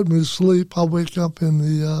juice, put me to sleep. I wake up in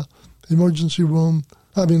the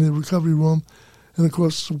the recovery room. And, of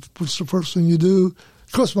course, what's the first thing you do?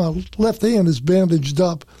 Of course, my left hand is bandaged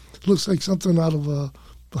up. It looks like something out of a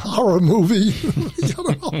horror movie.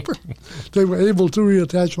 They were able to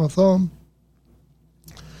reattach my thumb.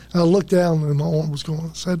 I looked down, and my arm was gone.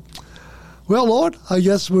 I said, well, Lord, I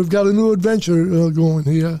guess we've got a new adventure going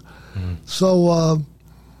here. So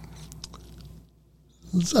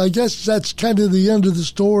I guess that's kind of the end of the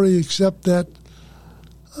story, except that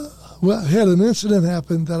I had an incident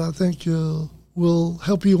happen that I think will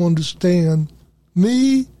help you understand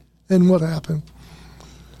me and what happened.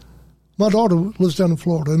 My daughter lives down in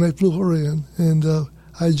Florida, and they flew her in, and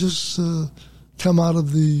I just come out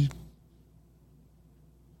of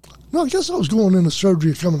I guess I was going into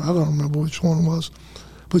surgery or coming. I don't remember which one it was.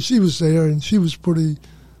 But she was there, and she was pretty,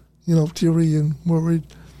 teary and worried.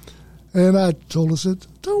 And I told her, said,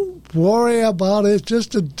 don't worry about it.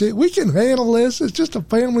 We can handle this. It's just a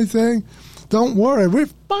family thing. Don't worry. We're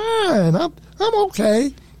fine. I'm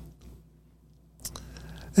okay.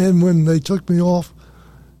 And when they took me off,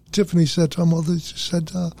 Tiffany said to her mother, she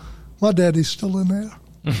said, my daddy's still in there.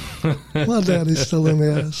 My daddy's still in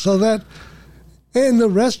there. So that... And the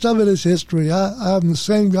rest of it is history. I'm the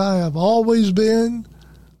same guy I've always been,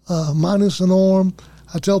 minus an arm.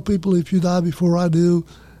 I tell people if you die before I do,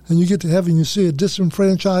 and you get to heaven, you see a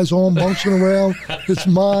disenfranchised arm bouncing around, it's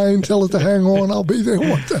mine, tell it to hang on, I'll be there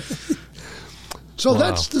one day. So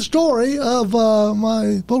That's the story of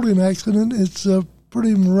my boating accident. It's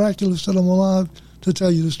pretty miraculous that I'm alive to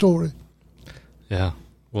tell you the story. Yeah.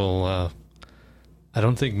 Well, I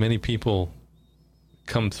don't think many people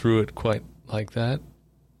come through it quite like that.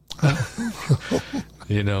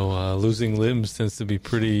 Losing limbs tends to be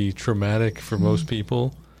pretty traumatic for most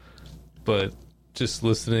people, but just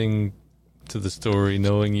listening to the story,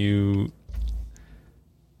 knowing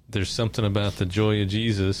there's something about the joy of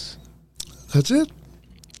Jesus. That's it.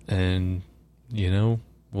 And,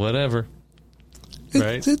 whatever.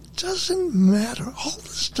 right? It doesn't matter. All the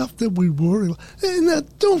stuff that we worry about.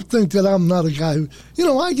 And don't think that I'm not a guy who,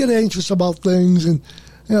 I get anxious about things and,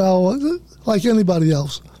 like anybody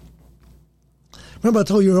else. Remember I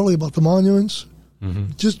told you earlier about the monuments?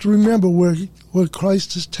 Mm-hmm. Just remember where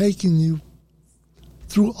Christ has taken you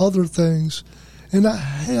through other things. And I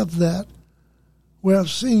have that, where I've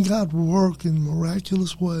seen God work in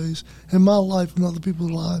miraculous ways in my life and other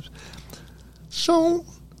people's lives. So,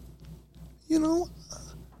 you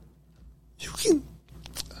can...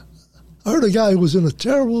 I heard a guy who was in a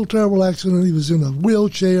terrible, terrible accident. He was in a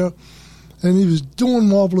wheelchair, and he was doing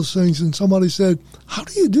marvelous things, and somebody said, "How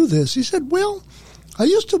do you do this?" He said, "Well, I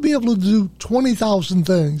used to be able to do 20,000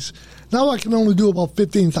 things. Now I can only do about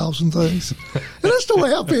 15,000 things." And that's the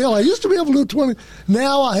way I feel. I used to be able to do 20.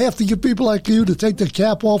 Now I have to get people like you to take the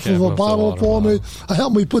cap off of a bottle for me.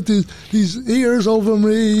 Help me put these ears over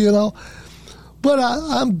me, But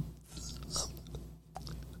I'm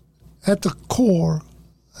at the core,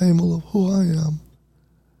 Emil, of who I am,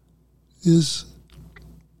 is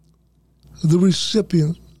the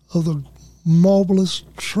recipient of the marvelous,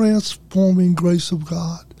 transforming grace of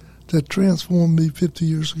God that transformed me 50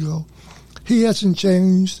 years ago. He hasn't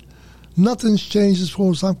changed. Nothing's changed as far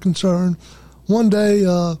as I'm concerned. One day,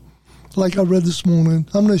 like I read this morning,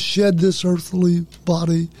 I'm going to shed this earthly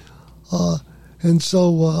body, and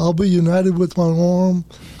so I'll be united with my arm.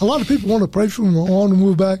 A lot of people want to pray for my arm to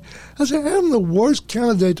move back. I say, I'm the worst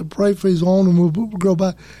candidate to pray for his arm to grow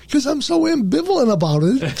back because I'm so ambivalent about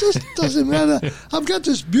it. It just doesn't matter. I've got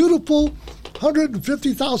this beautiful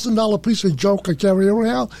 $150,000 piece of junk I carry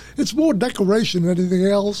around. It's more decoration than anything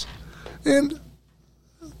else. And,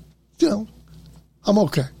 I'm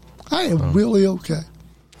okay. I am really okay.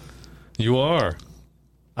 You are.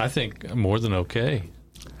 I think more than okay.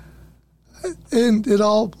 And it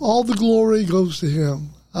all the glory goes to him.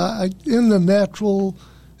 In the natural,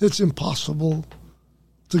 it's impossible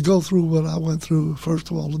to go through what I went through, first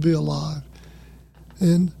of all, to be alive.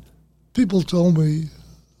 And people told me,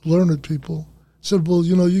 learned people, said, well,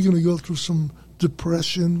 you're going to go through some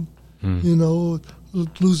depression, losing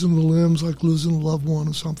the limbs like losing a loved one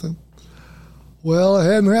or something. Well, it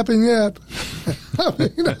hadn't happened yet.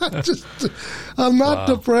 I'm not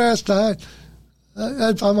depressed. I'm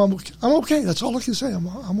okay. That's all I can say.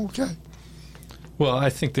 I'm okay. Well, I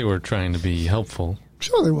think they were trying to be helpful.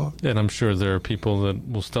 Sure they were. And I'm sure there are people that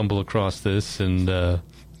will stumble across this and,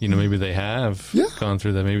 maybe they have gone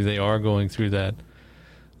through that. Maybe they are going through that.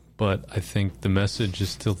 But I think the message is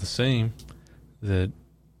still the same, that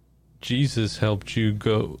Jesus helped you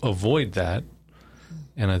avoid that.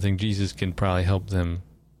 And I think Jesus can probably help them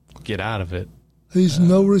get out of it. He's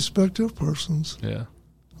no respecter of persons. Yeah.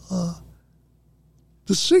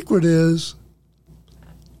 The secret is,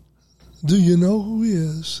 do you know who he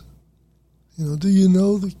is? Do you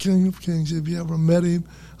know the King of Kings? Have you ever met him?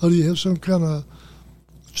 Or do you have some kind of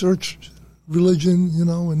church religion,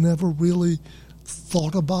 and never really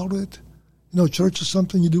thought about it? Church is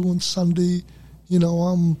something you do on Sunday.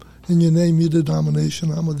 I'm, and you name your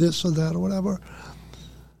denomination. I'm a this or that or whatever.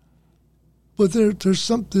 But there's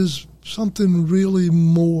something really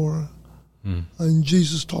more. And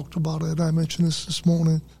Jesus talked about it. I mentioned this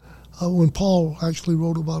morning when Paul actually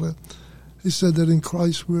wrote about it. He said that in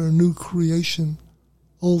Christ we're a new creation.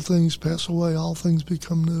 Old things pass away, all things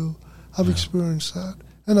become new. I've experienced that.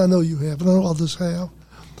 And I know you have, and I know others have.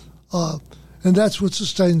 And that's what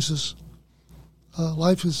sustains us.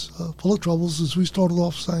 Life is full of troubles, as we started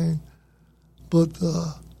off saying. But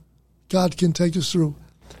God can take us through.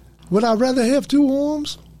 Would I rather have two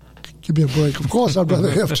arms? Give me a break. Of course I'd rather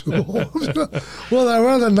have two arms. Would I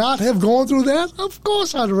rather not have gone through that? Of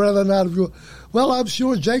course I'd rather not have gone. Well, I'm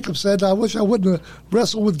sure Jacob said, I wish I wouldn't have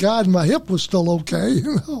wrestled with God and my hip was still okay.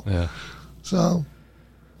 Yeah. So.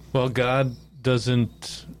 Well, God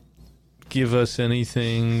doesn't give us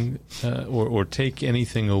anything or take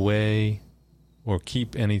anything away or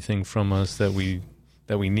keep anything from us that we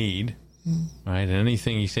need, right? And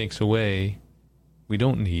anything he takes away, we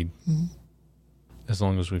don't need, as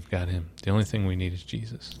long as we've got him. The only thing we need is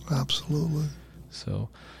Jesus. Absolutely. So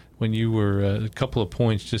when you were a couple of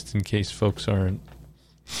points, just in case folks aren't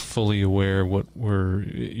fully aware,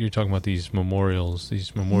 you're talking about these memorial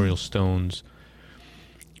stones.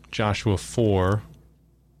 Joshua 4,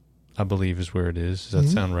 I believe, is where it is. Does that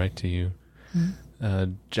sound right to you?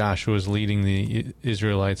 Joshua is leading the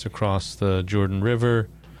Israelites across the Jordan River,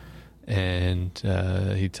 and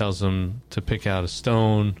he tells them to pick out a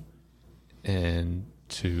stone and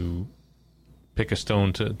to pick a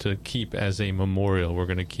stone to keep as a memorial. We're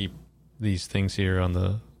going to keep these things here on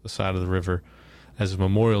the side of the river as a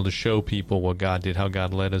memorial to show people what God did, how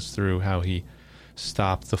God led us through, how he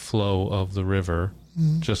stop the flow of the river,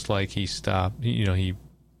 just like he stopped, he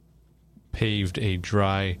paved a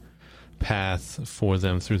dry path for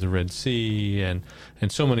them through the Red Sea and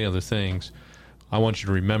so many other things. I want you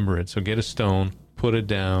to remember it. So get a stone, put it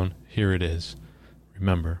down. Here it is.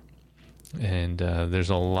 Remember. And there's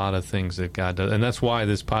a lot of things that God does. And that's why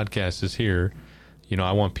this podcast is here.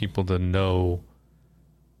 I want people to know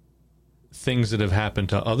things that have happened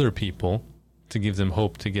to other people to give them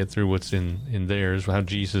hope to get through what's in theirs, how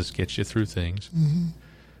Jesus gets you through things. Mm-hmm.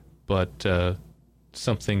 But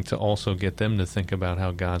something to also get them to think about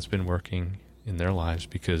how God's been working in their lives,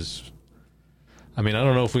 because, I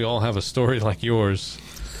don't know if we all have a story like yours.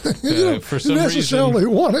 For some necessarily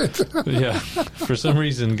reason, want it. Yeah, for some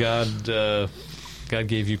reason, God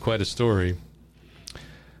gave you quite a story.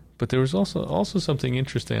 But there was also something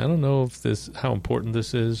interesting. I don't know how important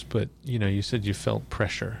this is, but you said you felt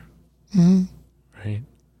pressure, right?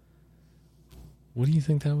 What do you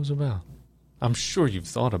think that was about? I'm sure you've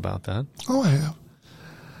thought about that. Oh, I have.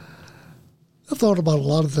 I've thought about a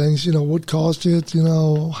lot of things. What caused it?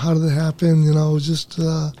 How did it happen? Just.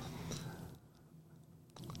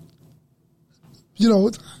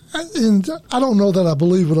 And I don't know that I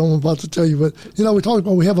believe what I'm about to tell you, but, we talk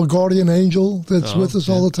about we have a guardian angel that's with us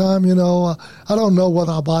all the time. I don't know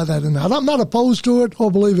whether I buy that or not. I'm not opposed to it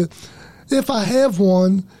or believe it. If I have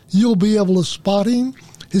one, you'll be able to spot him.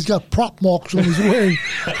 He's got prop marks on his wing.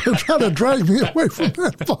 They're trying to drag me away from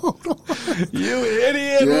that photo. You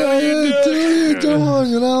idiot. Yeah, what are you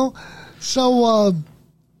doing? So,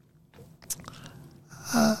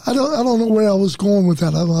 I don't know where I was going with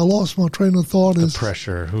that. I lost my train of thought. The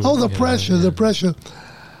pressure. The pressure.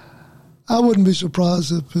 I wouldn't be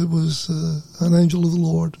surprised if it was an angel of the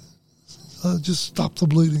Lord. Just stop the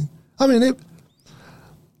bleeding. I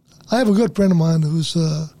have a good friend of mine who's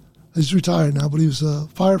he's retired now, but he was a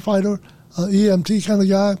firefighter, EMT kind of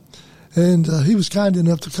guy, and he was kind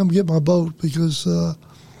enough to come get my boat because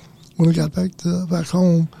when I got back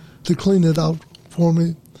home to clean it out for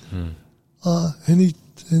me.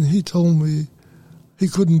 And he told me he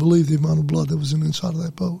couldn't believe the amount of blood that was inside of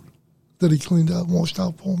that boat that he cleaned out and washed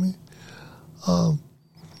out for me.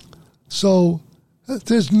 So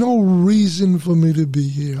there's no reason for me to be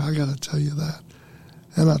here. I got to tell you that.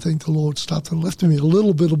 And I think the Lord stopped and left me a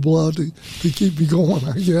little bit of blood to keep me going,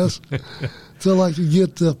 I guess, till I could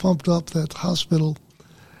get pumped up at the hospital.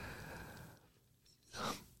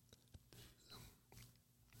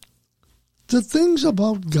 The things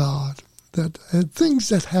about God, things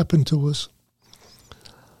that happen to us,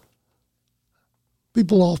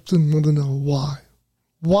 people often want to know why.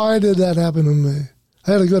 Why did that happen to me?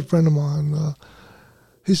 I had a good friend of mine.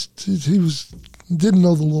 He didn't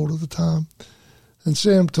know the Lord at the time, and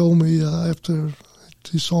Sam told me after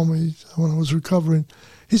he saw me when I was recovering,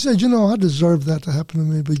 he said, I deserve that to happen to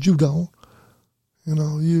me, but you don't.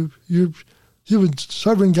 You've been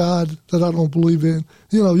serving God that I don't believe in.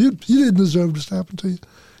 You didn't deserve this to happen to you.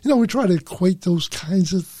 We try to equate those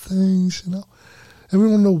kinds of things, and we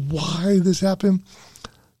want to know why this happened.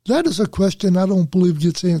 That is a question I don't believe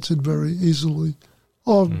gets answered very easily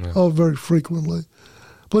or very frequently.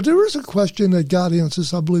 But there is a question that God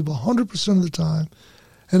answers, I believe, 100% of the time,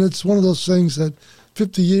 and it's one of those things that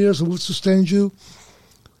 50 years of what sustains you,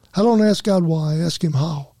 I don't ask God why, I ask him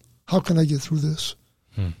how. How can I get through this?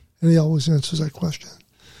 And he always answers that question.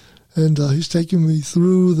 And he's taken me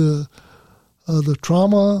through the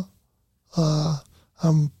trauma.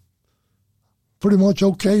 I'm pretty much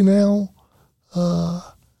okay now. I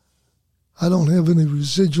don't have any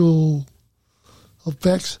residual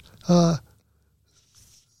effects.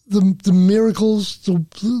 The miracles,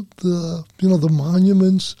 the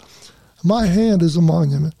monuments. My hand is a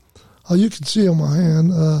monument. You can see on my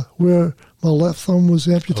hand where my left thumb was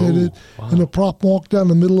amputated, and a prop mark down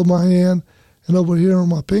the middle of my hand, and over here on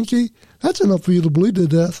my pinky. That's enough for you to bleed to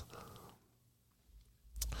death.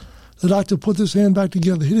 The doctor put this hand back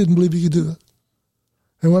together. He didn't believe he could do it.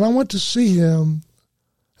 And when I went to see him,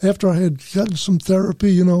 after I had gotten some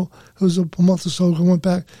therapy, it was a month or so ago, I went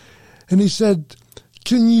back, and he said,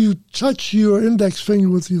 "Can you touch your index finger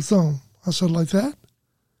with your thumb?" I said, "Like that?"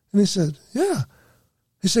 And he said, "Yeah."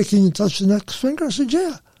 He said, "Can you touch the next finger?" I said,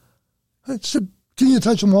 "Yeah." I said, "Can you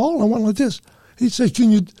touch them all?" I went like this. He said,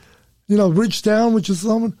 "Can you, reach down with your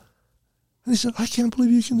thumb?" And he said, "I can't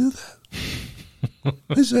believe you can do that."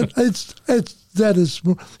 He said, that is,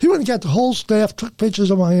 he went and got the whole staff, took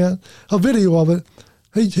pictures of my hand, a video of it.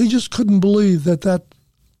 He just couldn't believe that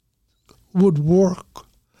would work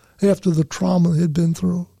after the trauma he had been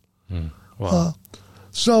through. Wow.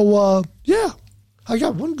 Yeah, I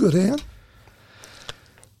got one good hand.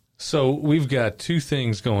 So we've got two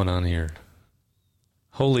things going on here.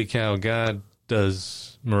 holy cow, God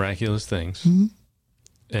does miraculous things. Mm-hmm.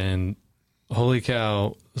 And holy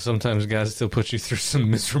cow, sometimes God still puts you through some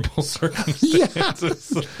miserable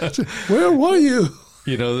circumstances. Yeah. Where were you?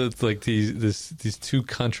 You know, it's like these two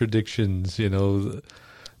contradictions, you know,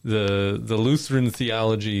 the Lutheran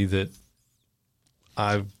theology that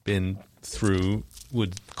I've been through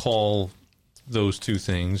would call those two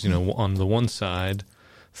things, you know, on the one side,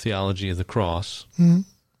 theology of the cross. Mm-hmm.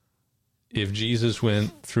 If Jesus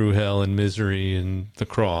went through hell and misery and the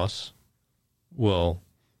cross, well,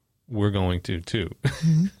 we're going to too.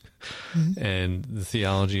 Mm-hmm. Mm-hmm. And the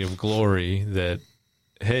theology of glory that,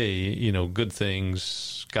 hey, you know, good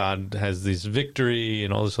things, God has this victory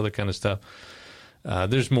and all this other kind of stuff.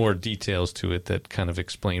 There's more details to it that kind of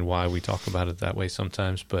explain why we talk about it that way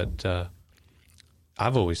sometimes, but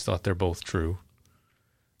I've always thought they're both true.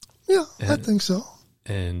 Yeah, I think so.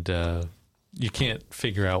 And you can't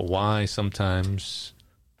figure out why sometimes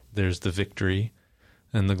there's the victory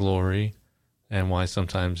and the glory and why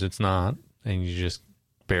sometimes it's not, and you just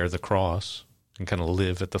bear the cross and kind of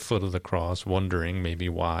live at the foot of the cross, wondering maybe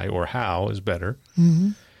why or how is better.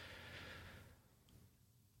 Mm-hmm.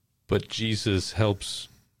 But Jesus helps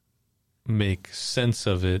make sense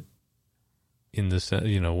of it in the sense,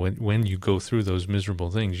 you know, when you go through those miserable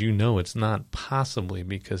things, you know it's not possibly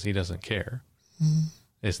because he doesn't care. Mm-hmm.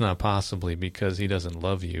 It's not possibly because he doesn't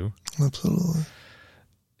love you. Absolutely.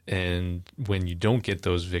 And when you don't get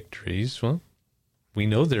those victories, well, we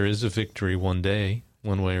know there is a victory one day,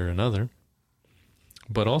 one way or another.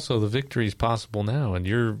 But also the victory is possible now, and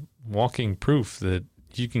you're walking proof that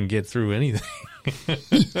you can get through anything.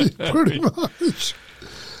 Pretty much.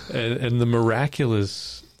 And the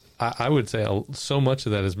miraculous, I would say so much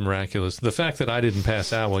of that is miraculous. The fact that I didn't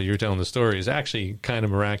pass out while you were telling the story is actually kind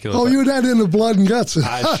of miraculous. Oh, you're not into blood and guts.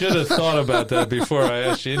 I should have thought about that before I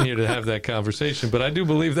asked you in here to have that conversation, but I do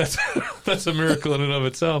believe that's a miracle in and of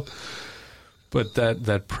itself. But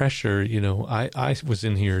that pressure, you know, I was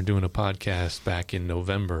in here doing a podcast back in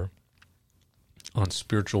November on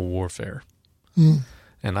spiritual warfare. Mm.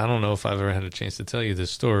 And I don't know if I've ever had a chance to tell you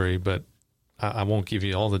this story, but I won't give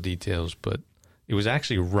you all the details. But it was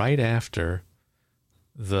actually right after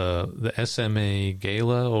the SMA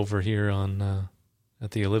gala over here on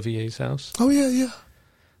at the Olivier's house. Oh, yeah.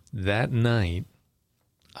 That night,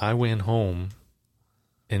 I went home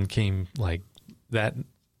and came like that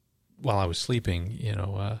while I was sleeping, you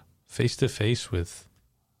know, face to face with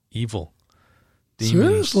evil.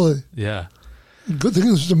 Demons. Seriously? Yeah. Good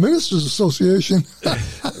thing it's the Ministers Association.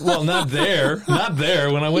 Well, not there.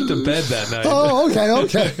 When I went to bed that night. Oh,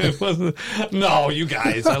 okay. It wasn't. No, you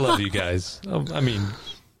guys. I love you guys. I mean,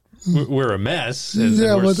 we're a mess, and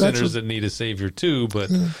we're sinners that need a savior too. But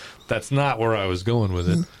that's not where I was going with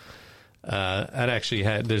it. I'd actually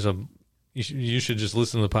had. There's a. You should just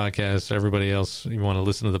listen to the podcast. Everybody else, you want to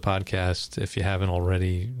listen to the podcast if you haven't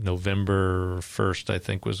already. November 1st, I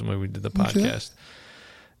think, was when we did the podcast.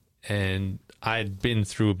 And I'd been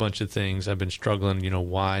through a bunch of things. I've been struggling, you know,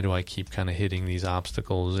 why do I keep kind of hitting these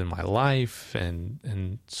obstacles in my life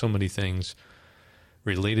and so many things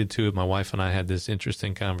related to it. My wife and I had this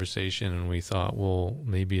interesting conversation, and we thought, well,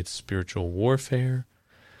 maybe it's spiritual warfare.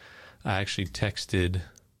 I actually texted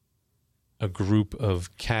a group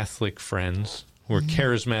of Catholic friends who are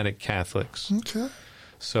charismatic Catholics. Okay.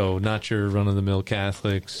 So not your run-of-the-mill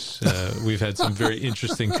Catholics. We've had some very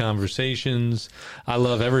interesting conversations. I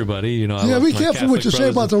love everybody. You know, I love be my careful Catholic what you say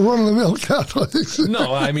about the run-of-the-mill Catholics.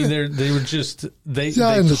 No, I mean, they were just, they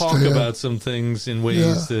talk about some things in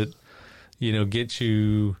ways that, you know, get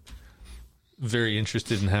you very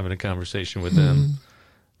interested in having a conversation with them.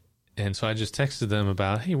 And so I just texted them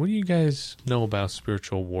about, hey, what do you guys know about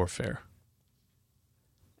spiritual warfare?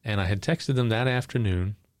 And I had texted them that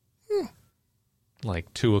afternoon.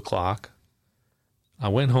 Like 2:00. I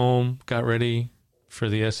went home, got ready for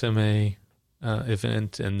the SMA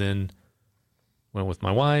event, and then went with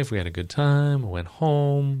my wife. We had a good time. I went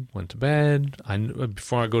home, went to bed.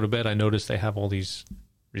 Before I go to bed, I noticed they have all these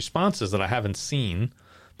responses that I haven't seen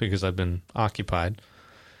because I've been occupied.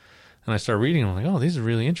 And I started reading. I'm like, oh, these are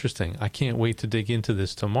really interesting. I can't wait to dig into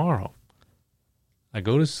this tomorrow. I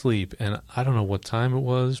go to sleep, and I don't know what time it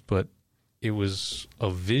was, but it was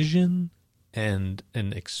a vision and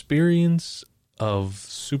an experience of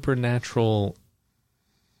supernatural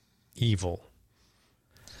evil.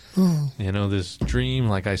 Oh. You know, this dream,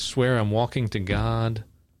 like I swear I'm walking to God.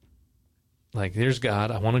 Like, there's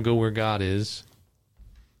God. I want to go where God is.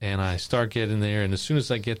 And I start getting there, and as soon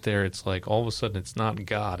as I get there, it's like all of a sudden it's not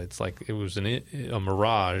God. It's like it was a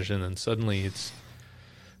mirage, and then suddenly it's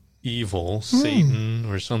evil, Satan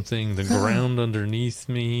or something. The ground underneath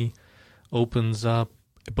me opens up,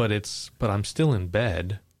 but I'm still in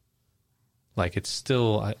bed. Like it's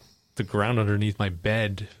still, the ground underneath my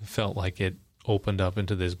bed felt like it opened up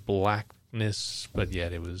into this blackness, but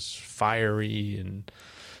yet it was fiery and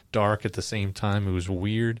dark at the same time. It was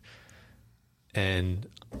weird. And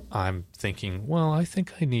I'm thinking, well, I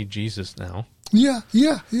think I need Jesus now. Yeah.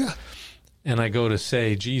 And I go to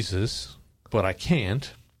say Jesus, but I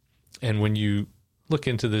can't. And when you look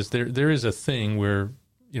into this, there is a thing where,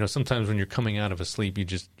 sometimes when you're coming out of a sleep,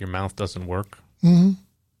 your mouth doesn't work. Mm-hmm.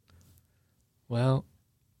 Well,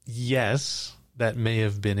 yes, that may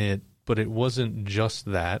have been it, but it wasn't just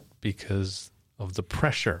that because of the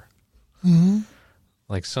pressure. Mm-hmm.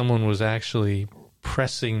 Like someone was actually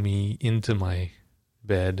pressing me into my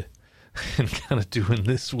bed and kind of doing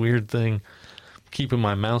this weird thing, keeping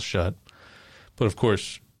my mouth shut. But of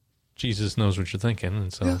course, Jesus knows what you're thinking,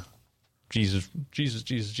 and so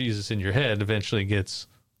Jesus in your head eventually gets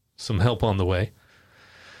some help on the way.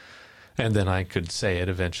 And then I could say it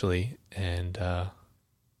eventually. And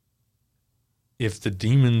if the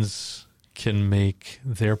demons can make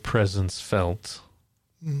their presence felt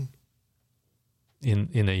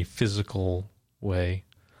in a physical way,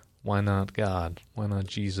 why not God? Why not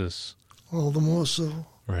Jesus? All the more so.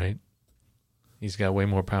 Right? He's got way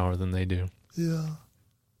more power than they do. Yeah.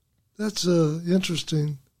 That's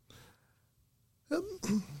interesting.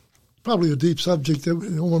 Probably a deep subject that we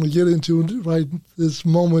don't want to get into right this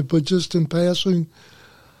moment, but just in passing,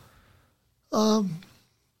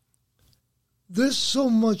 there's so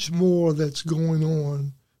much more that's going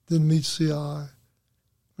on than meets the eye.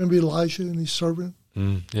 Remember Elijah and his servant?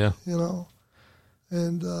 Yeah.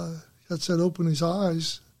 And God said, open his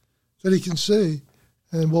eyes that he can see.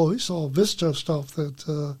 And, he saw a vista of stuff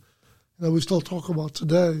that, we still talk about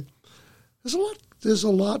today. There's a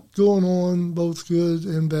lot going on, both good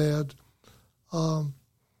and bad.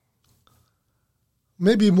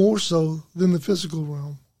 Maybe more so than the physical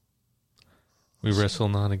realm. We wrestle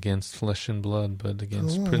not against flesh and blood, but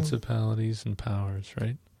against principalities and powers,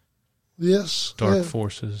 right? Yes. Dark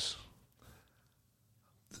forces.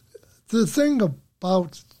 The thing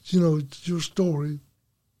about, your story,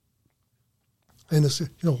 and it's,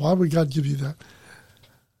 why would God give you that?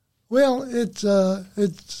 Well, it's a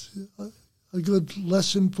good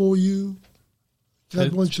lesson for you.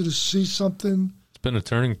 God wants you to see something. It's been a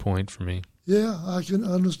turning point for me. Yeah, I can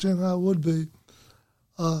understand how it would be.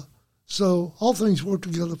 So all things work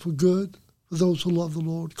together for good for those who love the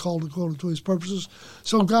Lord, called according to his purposes.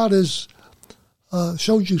 So God has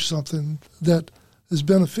showed you something that is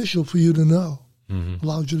beneficial for you to know,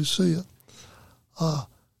 allowed you to see it.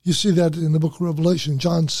 You see that in the book of Revelation.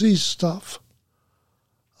 John sees stuff.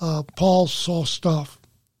 Paul saw stuff.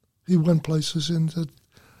 He went places, and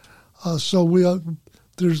so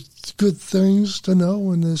there's good things to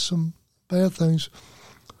know, and there's some bad things.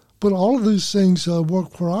 But all of these things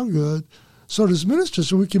work for our good. So does minister,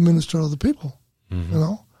 so we can minister to other people.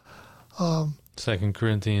 2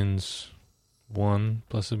 Corinthians 1,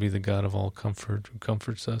 blessed be the God of all comfort, who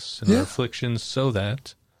comforts us in our afflictions, so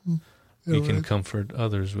that we can comfort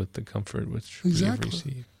others with the comfort which we have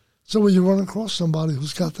received. So when you run across somebody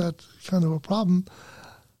who's got that kind of a problem,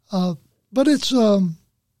 but it's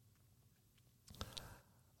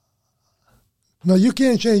no, you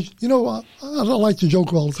can't change. I don't like to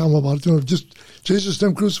joke all the time about it. Just Jesus,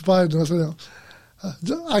 them crucified, and I said,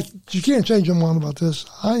 you can't change your mind about this.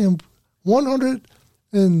 I am 100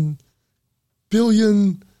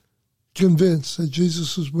 billion convinced that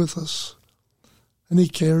Jesus is with us, and he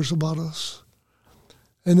cares about us,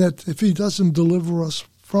 and that if he doesn't deliver us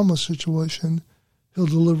from a situation, he'll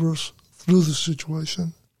deliver us through the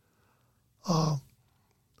situation. And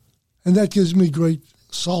that gives me great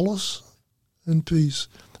solace and peace.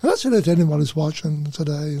 And I say that to anybody who's watching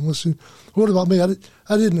today and listening. What about me?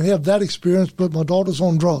 I didn't have that experience, but my daughter's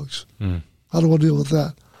on drugs. How do I deal with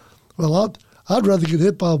that? Well, I'd rather get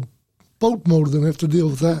hit by a boat motor than have to deal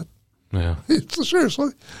with that. Yeah.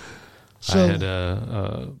 Seriously. So, I had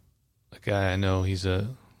a guy I know, he's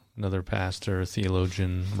another pastor,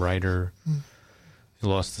 theologian, writer. He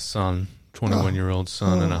lost a son, 21-year-old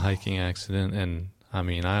son, in a hiking accident. And,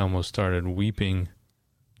 I almost started weeping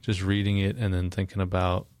just reading it and then thinking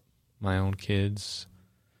about my own kids.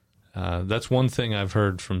 That's one thing I've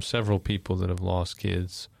heard from several people that have lost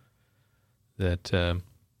kids, that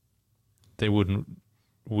they wouldn't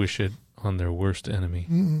wish it on their worst enemy.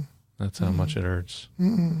 That's how much it hurts.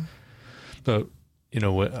 But,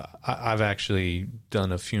 I've actually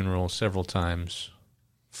done a funeral several times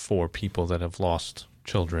for people that have lost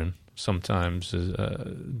children. Sometimes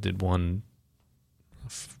did one,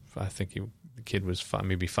 I think the kid was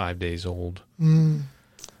maybe 5 days old.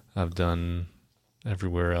 I've done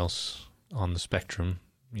everywhere else on the spectrum.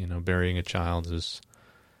 Burying a child is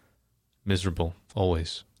miserable,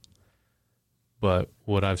 always. But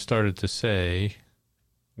what I've started to say,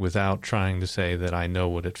 without trying to say that I know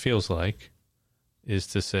what it feels like, is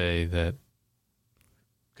to say that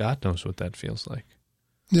God knows what that feels like.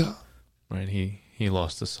 Yeah. Right? He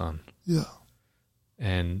lost a son. Yeah.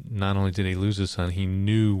 And not only did he lose his son, he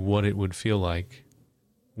knew what it would feel like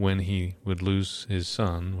when he would lose his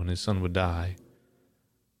son, when his son would die.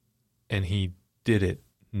 And he did it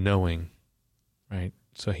knowing, right?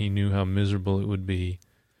 So he knew how miserable it would be.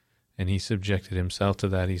 And he subjected himself to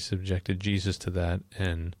that. He subjected Jesus to that.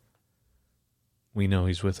 And we know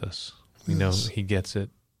he's with us. We know he gets it.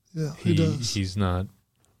 Yeah, he does. He's not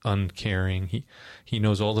uncaring. He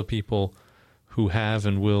knows all the people who have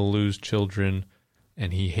and will lose children,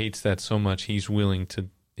 and he hates that so much he's willing to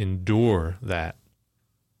endure that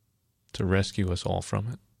to rescue us all from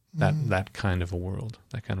it. That kind of a world,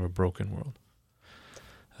 that kind of a broken world.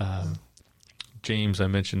 James, I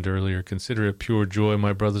mentioned earlier, consider it pure joy,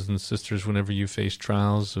 my brothers and sisters, whenever you face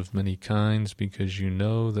trials of many kinds, because you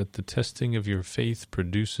know that the testing of your faith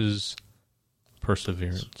produces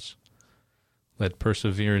perseverance. Let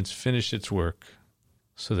perseverance finish its work,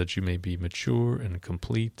 so that you may be mature and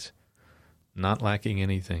complete, not lacking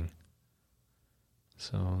anything.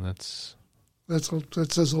 So that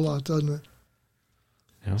says a lot, doesn't it?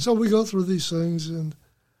 Yeah. So we go through these things, and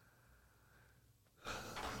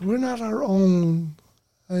we're not our own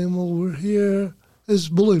animal. We're here as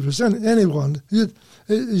believers. And anyone,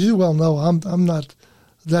 as you well know, I'm not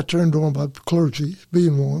that turned on by clergy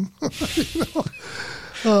being one.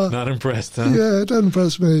 Not impressed, huh? Yeah, it doesn't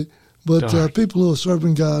impress me. But people who are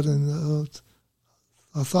serving God in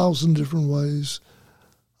 1,000 different ways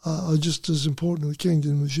are just as important in the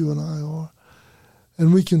kingdom as you and I are.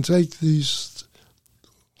 And we can take these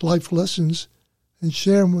life lessons and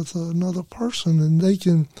share them with another person, and they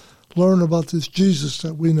can learn about this Jesus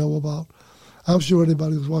that we know about. I'm sure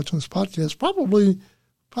anybody who's watching this podcast probably,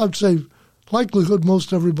 I'd say, likelihood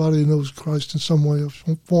most everybody knows Christ in some way or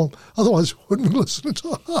form. Otherwise, they wouldn't be listening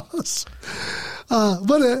to us.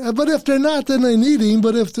 But if they're not, then they need him.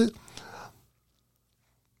 But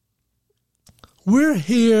we're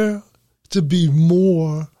here to be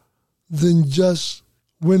more than just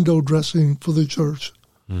window dressing for the church.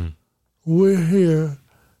 We're here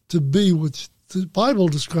to be what the Bible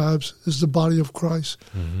describes as the body of Christ.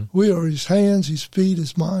 We are his hands, his feet,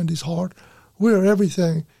 his mind, his heart. We are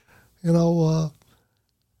everything, and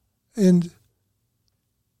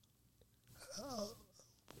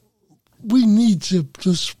we need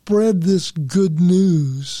to spread this good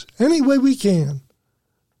news any way we can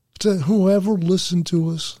to whoever listened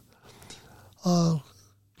to us.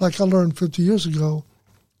 Like I learned 50 years ago,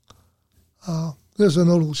 there's an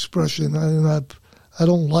old expression, and I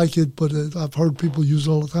don't like it, but I've heard people use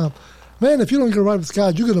it all the time. Man, if you don't get right with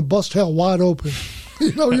God, you're going to bust hell wide open.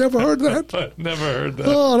 You ever heard that? Never heard that.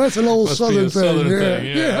 Oh, that's an old Southern thing. Southern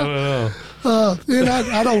thing. Yeah. I don't know. And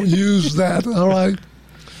I don't use that, all right?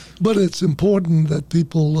 But it's important that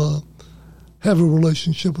people have a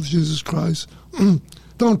relationship with Jesus Christ.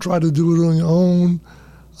 Don't try to do it on your own.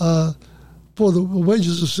 For the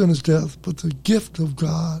wages of sin is death, but the gift of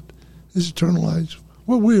God is eternal life.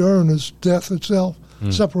 What we earn is death itself,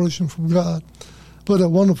 separation from God. But a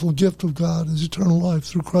wonderful gift of God is eternal life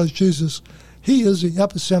through Christ Jesus. He is the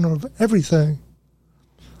epicenter of everything.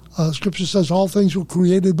 Scripture says all things were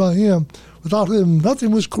created by him. Without him,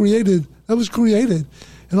 nothing was created that was created.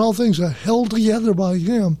 And all things are held together by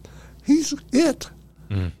him. He's it.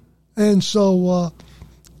 And so,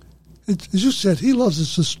 as you said, he loves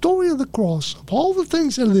us. The story of the cross, of all the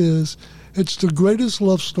things that it is, it's the greatest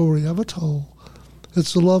love story ever told.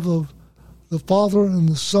 It's the love of the Father and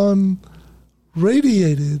the Son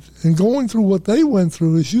radiated and going through what they went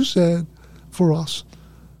through, as you said, for us.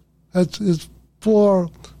 It's for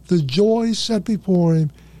the joy set before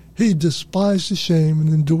him. He despised the shame and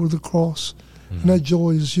endured the cross. And that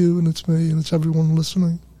joy is you, and it's me, and it's everyone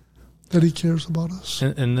listening, that he cares about us.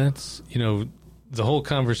 And that's, the whole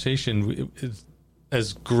conversation is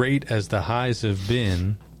as great as the highs have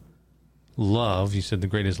been. Love, you said the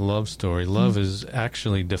greatest love story. Love is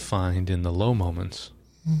actually defined in the low moments,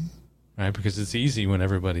 right? Because it's easy when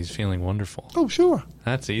everybody's feeling wonderful. Oh, sure.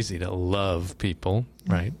 That's easy to love people,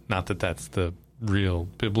 right? Not that that's the real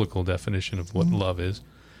biblical definition of what love is,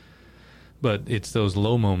 but it's those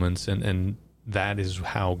low moments, and that is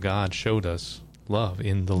how God showed us love,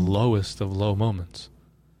 in the lowest of low moments,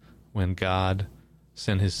 when God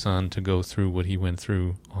sent his Son to go through what he went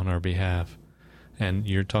through on our behalf. And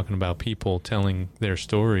you're talking about people telling their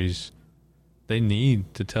stories. They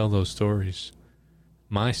need to tell those stories.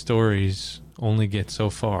 my stories only get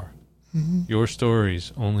so far. Mm-hmm. Your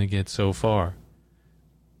stories only get so far.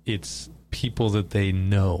 It's people that they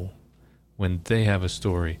know when they have a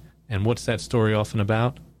story. And what's that story often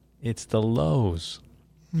about? It's the lows.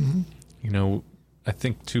 Mm-hmm. You know, I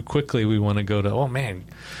think too quickly we want to go to, oh man,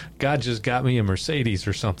 God just got me a Mercedes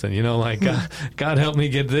or something. You know, like, God help me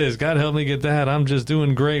get this. God help me get that. I'm just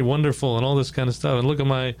doing great, wonderful, and all this kind of stuff. And look at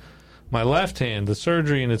my left hand, the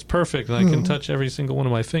surgery, and it's perfect. And I can touch every single one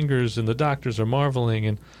of my fingers, and the doctors are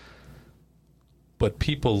marveling. But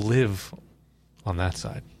people live on that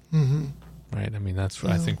side. Mm-hmm. Right? I mean, that's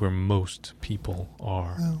I think where most people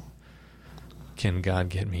are. Yeah. Can God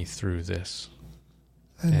get me through this?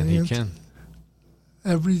 And He can.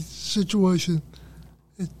 Every situation,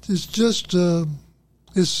 it's just as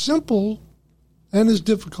simple and as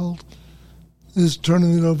difficult as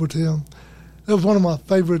turning it over to Him. It was one of my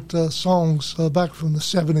favorite songs back from the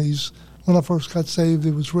 70s when I first got saved.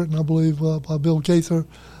 It was written, I believe, by Bill Gaither,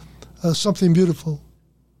 Something Beautiful,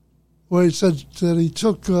 where he said that he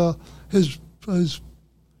took his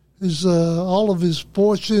all of his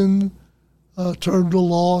fortune turned to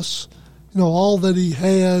loss. You know, all that he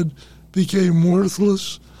had became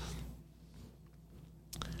worthless,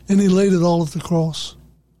 and he laid it all at the cross,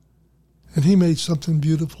 and He made something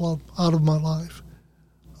beautiful out of my life.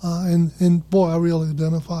 And boy, I really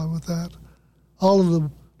identify with that. All of the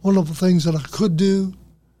wonderful things that I could do,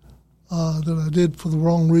 that I did for the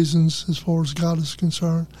wrong reasons as far as God is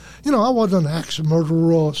concerned. You know, I wasn't an axe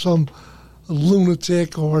murderer or some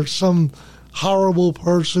lunatic or some horrible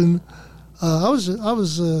person. I was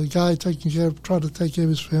a guy trying to take care of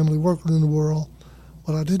his family, working in the world,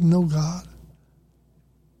 but I didn't know God.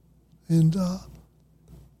 And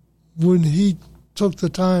when He took the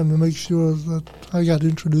time to make sure that I got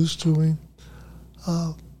introduced to Him,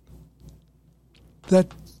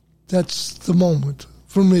 that's the moment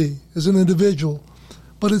for me as an individual.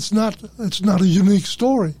 But it's not a unique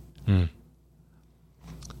story. Mm.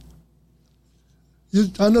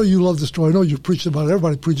 I know you love the story. I know you've preached about it.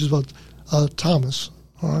 Everybody preaches about Thomas.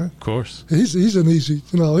 All right, Of course. he's an easy,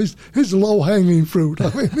 he's a low hanging fruit.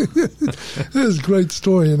 I mean, there's a great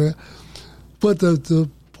story in there. But the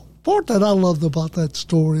part that I loved about that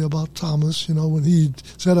story about Thomas, when he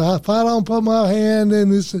said, "If I don't put my hand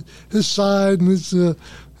in his side and his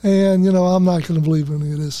hand, I'm not going to believe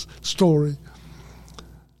any of this story."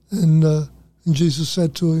 And Jesus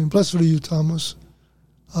said to him, "Blessed are you, Thomas,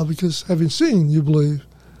 because having seen, you believe."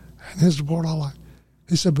 And here's the part I like.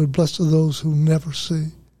 He said, "But blessed are those who never see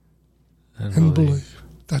and believe."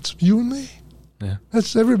 That's you and me. Yeah.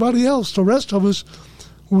 That's everybody else. The rest of us,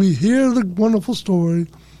 we hear the wonderful story.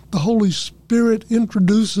 The Holy Spirit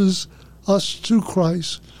introduces us to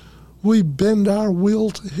Christ. We bend our will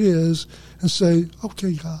to His and say,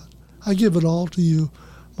 "Okay, God, I give it all to you.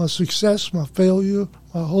 My success, my failure,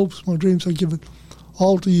 my hopes, my dreams, I give it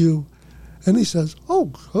all to you." And He says,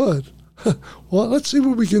 "Oh, good. Well, let's see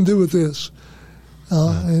what we can do with this."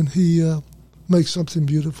 And He makes something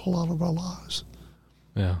beautiful out of our lives.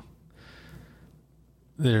 Yeah.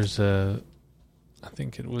 There's I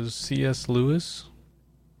think it was C.S. Lewis.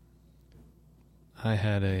 I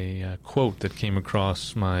had a quote that came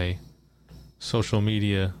across my social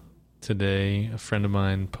media today. A friend of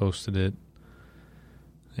mine posted it.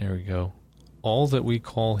 There we go. All that we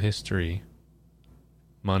call history,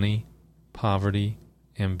 money, poverty,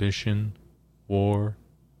 ambition, war,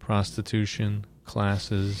 prostitution,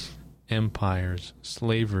 classes, empires,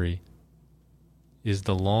 slavery, is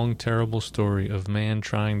the long, terrible story of man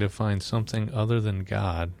trying to find something other than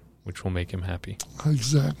God, which will make him happy.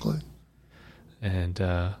 Exactly. And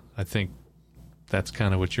I think that's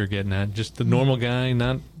kind of what you're getting at. Just the normal guy,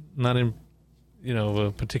 not in,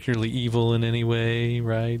 particularly evil in any way,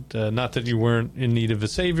 right? Not that you weren't in need of a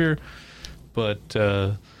savior, but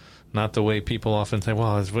not the way people often say,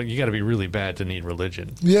 well, you got to be really bad to need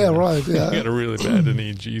religion. Yeah, right. Yeah. You got to really bad to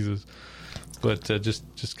need Jesus. But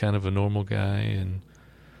just kind of a normal guy. And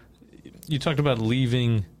you talked about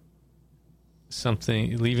leaving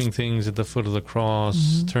things at the foot of the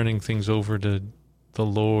cross, turning things over to the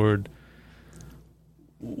Lord.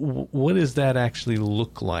 What does that actually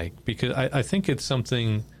look like? Because I think it's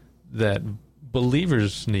something that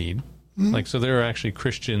believers need. Like, so there are actually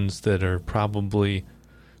Christians that are probably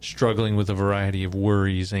struggling with a variety of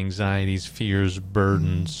worries, anxieties, fears,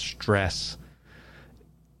 burdens, stress.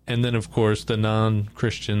 And then, of course, the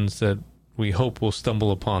non-Christians that we hope will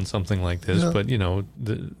stumble upon something like this, but, a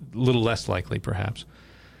little less likely, perhaps.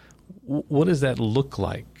 What does that look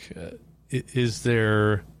like?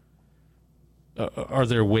 Are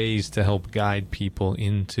there ways to help guide people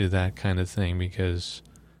into that kind of thing? Because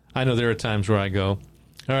I know there are times where I go,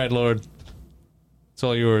 all right, Lord, it's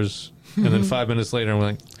all yours. And then 5 minutes later, I'm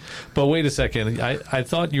like, but wait a second. I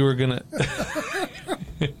thought you were going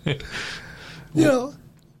to. You know,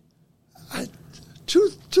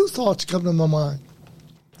 two thoughts come to my mind.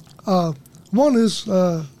 One is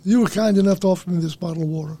you were kind enough to offer me this bottle of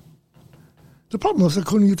water. The problem was I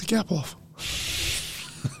couldn't get the cap off.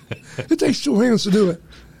 It takes two hands to do it.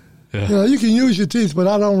 Yeah. You know, you can use your teeth, but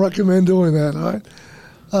I don't recommend doing that, all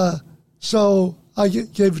right? So I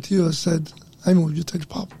gave it to you. I said, Amy, would you take the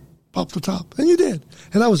pop the top? And you did.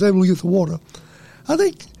 And I was able to get the water. I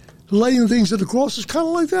think laying things at the cross is kind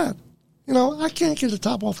of like that. You know, I can't get the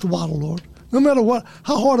top off the bottle, Lord. No matter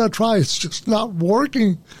how hard I try, it's just not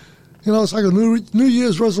working. You know, it's like a New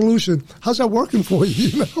Year's resolution. How's that working for you,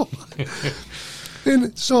 you know?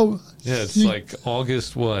 And so... Yeah, it's like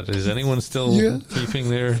August what? Is anyone still keeping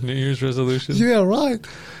their New Year's resolution? Yeah, right.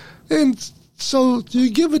 And so you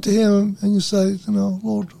give it to him and you say, you know,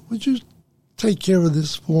 Lord, would you take care of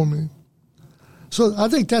this for me? So I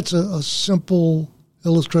think that's a simple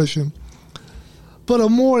illustration. But a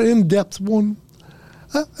more in-depth one,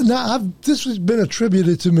 this has been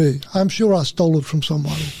attributed to me. I'm sure I stole it from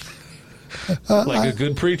somebody. Like a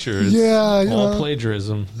good preacher. It's all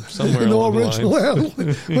plagiarism somewhere along the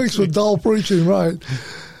line. Makes for dull preaching, right?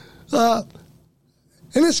 And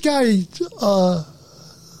this guy,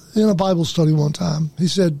 in a Bible study one time, he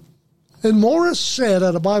said, and Morris said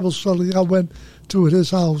at a Bible study I went to at his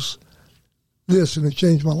house, this, and it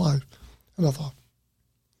changed my life. And I thought,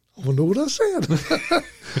 I wonder what I said.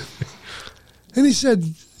 And he said,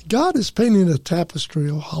 God is painting a tapestry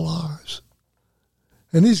of our lives.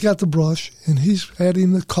 And he's got the brush, and he's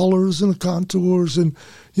adding the colors and the contours and,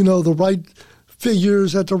 you know, the right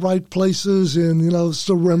figures at the right places, and, you know, it's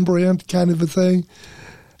the Rembrandt kind of a thing.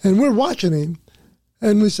 And we're watching him,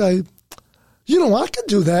 and we say, you know, I could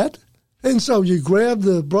do that. And so you grab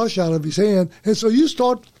the brush out of his hand, and so you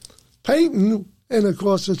start painting, and, of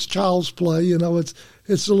course, it's child's play. You know, it's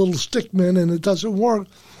a little stickman, and it doesn't work.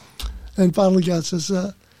 And finally God says,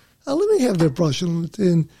 let me have that brush.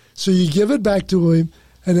 And so you give it back to him,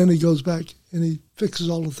 and then he goes back and he fixes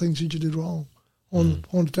all the things that you did wrong on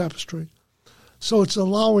the tapestry. So it's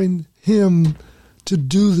allowing him to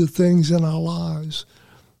do the things in our lives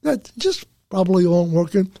that just probably aren't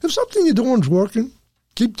working. If something you're doing is working,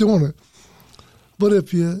 keep doing it. But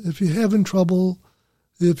if you're having trouble,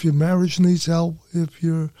 if your marriage needs help, if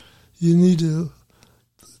you need to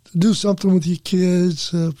do something with your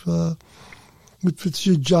kids, if it's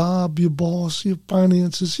your job, your boss, your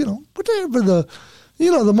finances, you know, whatever the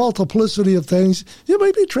multiplicity of things, you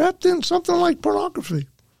may be trapped in something like pornography,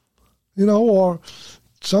 you know, or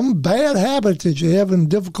some bad habit that you're having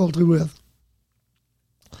difficulty with.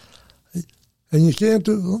 And you can't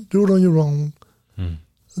do it on your own.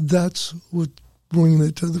 That's what bringing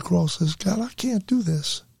it to the cross says, God, I can't do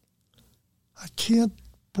this. I can't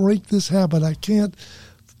break this habit. I can't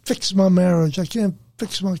fix my marriage. I can't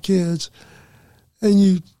fix my kids. And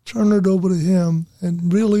you turn it over to him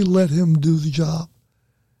and really let him do the job.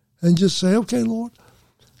 And just say, okay, Lord,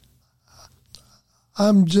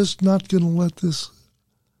 I'm just not going to let this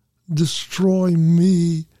destroy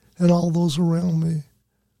me and all those around me.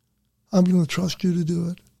 I'm going to trust you to do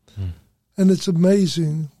it. And it's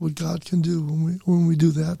amazing what God can do when we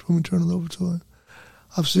do that, when we turn it over to him.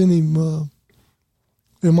 I've seen him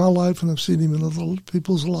in my life, and I've seen him in other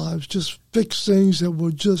people's lives, just fix things that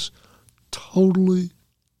were just totally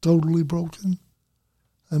broken.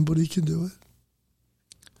 But he can do it.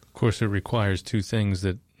 Of course, it requires two things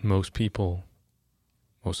that most people,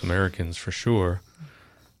 most Americans for sure,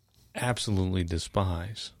 absolutely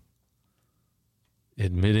despise.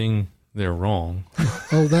 Admitting they're wrong.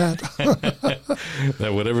 Oh, that.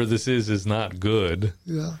 That whatever this is not good.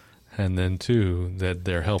 Yeah. And then two, that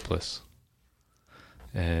they're helpless.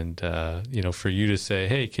 And, for you to say,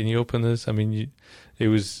 hey, can you open this? I mean, it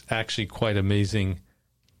was actually quite amazing.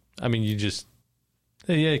 I mean, you just,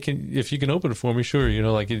 hey, if you can open it for me, sure. You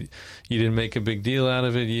know, like you didn't make a big deal out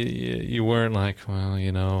of it. You weren't like, well,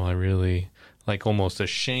 you know, I really, like almost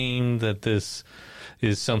ashamed that this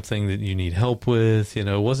is something that you need help with. You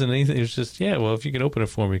know, it wasn't anything. It was just, yeah, well, if you can open it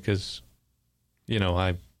for me, because, you know,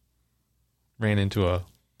 I ran into a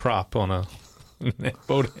prop on a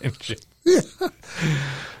boat engine. Yeah.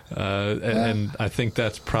 And I think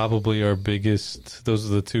that's probably our biggest, those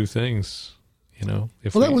are the two things, you know.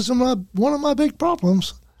 That was one of my big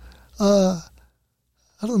problems. I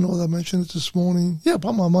don't know whether I mentioned it this morning. Yeah,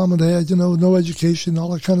 about my mom and dad, you know, no education, all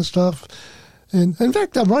that kind of stuff. And in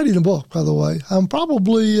fact, I'm writing a book, by the way. I'm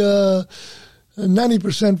probably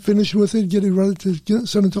 90% finished with it, getting ready to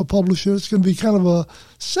send it to a publisher. It's going to be kind of a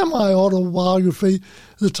semi-autobiography.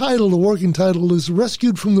 The title, the working title, is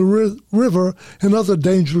Rescued from the River and Other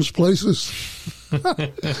Dangerous Places.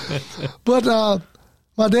 But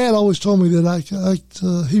my dad always told me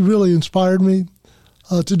that he really inspired me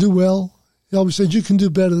to do well. He always said, you can do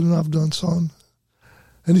better than I've done, son.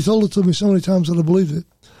 And he told it to me so many times that I believed it.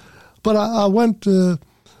 But I went too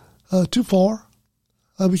far.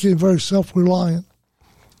 I became very self-reliant.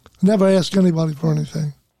 Never asked anybody for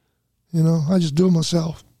anything. I just do it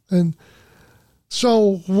myself. And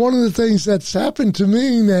so one of the things that's happened to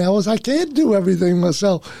me now is I can't do everything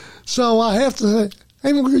myself. So I have to say,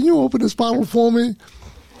 hey, can you open this bottle for me?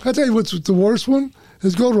 I tell you what's the worst one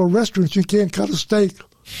is go to a restaurant, you can't cut a steak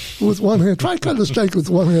with one hand. Try cutting a steak with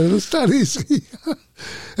one hand. It's not easy.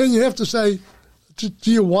 And you have to say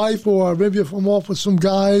to your wife, or maybe if I'm off with some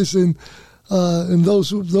guys and those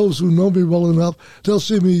who know me well enough, they'll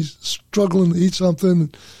see me struggling to eat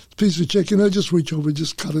something, a piece of chicken, they'll just reach over and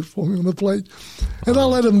just cut it for me on the plate. And I'll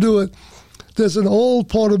let them do it. There's an old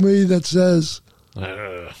part of me that says,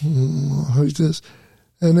 like this.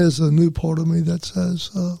 And there's a new part of me that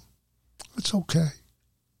says, it's okay.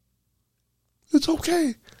 It's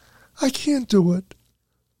okay. I can't do it.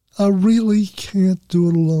 I really can't do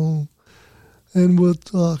it alone. And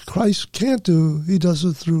what Christ can't do, he does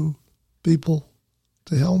it through people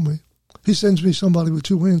to help me. He sends me somebody with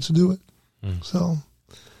two hands to do it.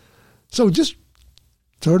 So just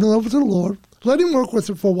turn it over to the Lord. Let him work with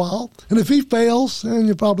it for a while. And if he fails, then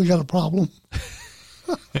you probably got a problem.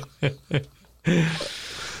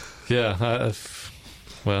 Yeah.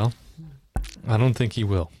 Well, I don't think he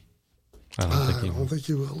will. I don't think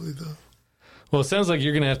he will either. Well, it sounds like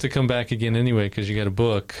you're going to have to come back again anyway because you got a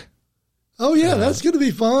book. Oh, yeah, that's going to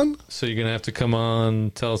be fun. So you're going to have to come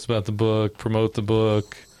on, tell us about the book, promote the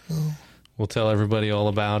book. Oh. We'll tell everybody all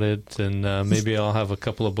about it, and maybe I'll have a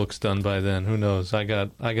couple of books done by then. Who knows? I got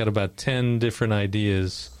about 10 different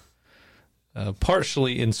ideas,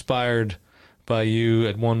 partially inspired by you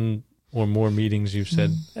at one or more meetings. You've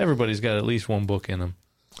said everybody's got at least one book in them.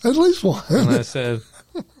 At least one. And I said,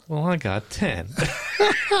 well, I got 10.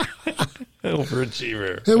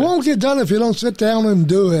 Overachiever. It won't get done if you don't sit down and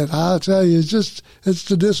do it. I'll tell you, it's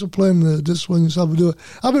the discipline yourself to do it.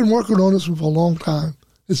 I've been working on this one for a long time.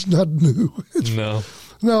 It's not new.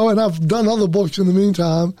 No, and I've done other books in the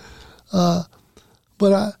meantime.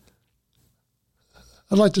 But I'd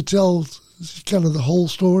like to tell kind of the whole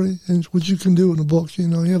story and what you can do in a book. You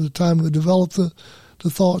have the time to develop the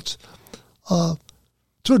thoughts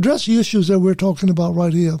to address the issues that we're talking about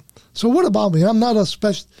right here. So what about me? I'm not a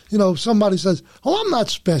special, somebody says, oh, I'm not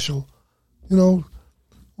special.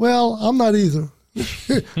 Well, I'm not either.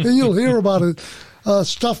 And you'll hear about it.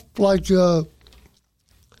 Stuff like the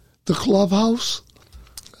clubhouse.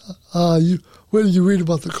 Where did you read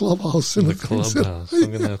about the clubhouse? The clubhouse.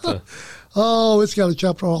 I'm going to have to... Oh, it's got a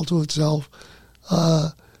chapter all to itself.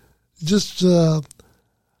 Just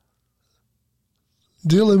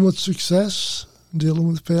dealing with success, dealing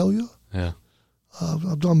with failure. Yeah.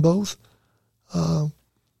 I've done both.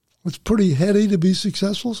 It's pretty heady to be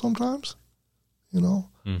successful sometimes,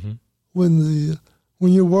 Mm-hmm. When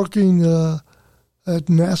you're working at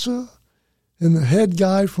NASA and the head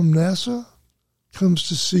guy from NASA comes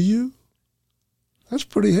to see you, that's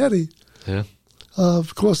pretty heady. Yeah.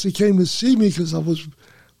 Of course, he came to see me because I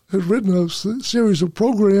had written a series of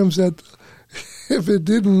programs that if it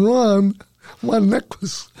didn't run, my neck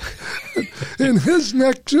was... and his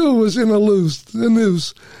neck, too, was in the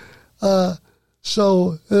noose.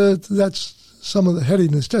 So that's some of the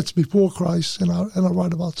headiness. That's before Christ, and I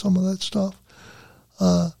write about some of that stuff.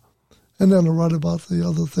 And then I write about the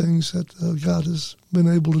other things that God has been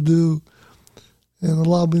able to do and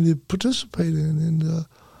allowed me to participate in and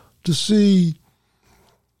to see...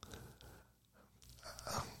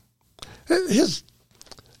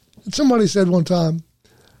 Somebody said one time,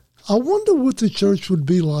 I wonder what the church would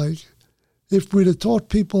be like if we'd have taught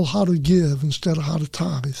people how to give instead of how to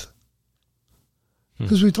tithe.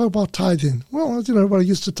 Because we talk about tithing. Well, everybody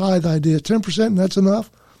gets the tithe idea, 10%, and that's enough.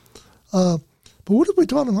 But what if we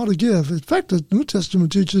taught them how to give? In fact, the New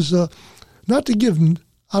Testament teaches not to give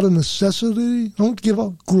out of necessity, don't give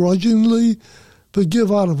out grudgingly, but give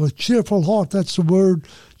out of a cheerful heart. That's the word.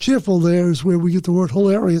 Cheerful there is where we get the word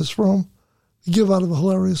hilarious from. You give out of a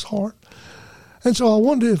hilarious heart. And so I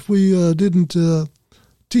wonder if we didn't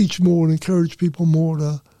teach more and encourage people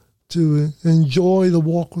more to enjoy the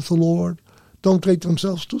walk with the Lord. Don't take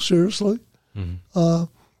themselves too seriously. Mm-hmm.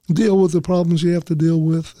 Deal with the problems you have to deal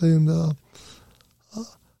with and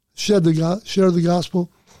share the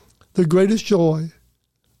gospel. The greatest joy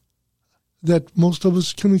that most of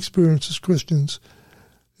us can experience as Christians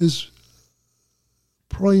is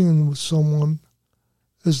praying with someone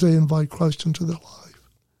as they invite Christ into their life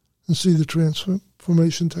and see the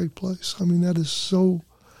transformation take place. I mean, that is so...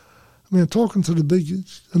 I mean, talking to the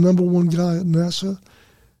number one guy at NASA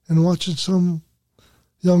and watching some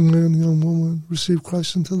young man, young woman receive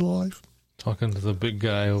Christ into their life. Talking to the big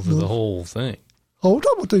guy over the whole thing. Oh, we're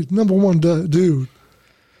talking about the number one dude.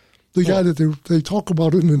 The guy that they talk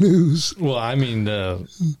about in the news. Well, I mean,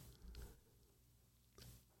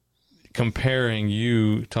 comparing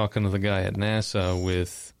you talking to the guy at NASA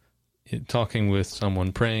with talking with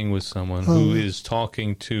someone, praying with someone who is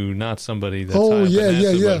talking to not somebody that's high up at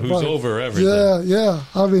NASA, but who's over everything. Yeah.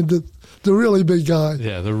 I mean, the really big guy.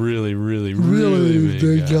 Yeah, the really, really, really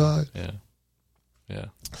big guy. Yeah.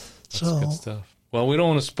 That's good stuff. Well, we don't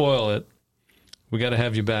want to spoil it. We got to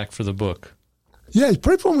have you back for the book. Yeah,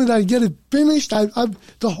 pray for me that I get it finished.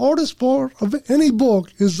 The hardest part of any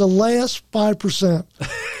book is the last 5%.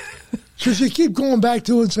 Because you keep going back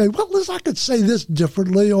to it and say, well, I could say this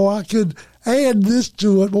differently, or I could add this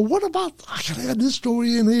to it. Well, what about, I could add this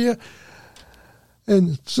story in here.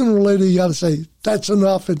 And sooner or later, you got to say, that's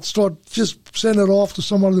enough, and start just send it off to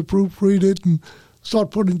somebody to proofread it and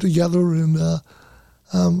start putting it together. And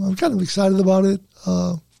I'm kind of excited about it.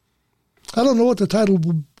 I don't know what the title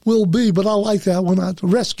will be, but I like that one.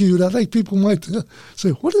 Rescued. I think people might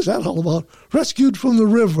say, what is that all about? Rescued from the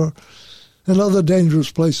river and other dangerous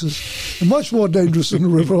places. And much more dangerous than the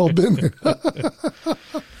river I've been in.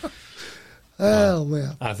 Oh,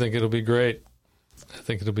 man. I think it'll be great.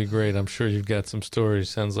 I'm sure you've got some stories.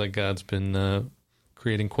 Sounds like God's been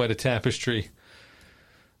creating quite a tapestry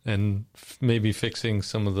and maybe fixing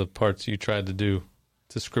some of the parts you tried to do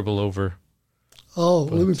to scribble over. Oh,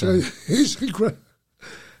 let me tell you, he's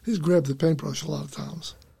grabbed the paintbrush a lot of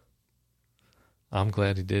times. I'm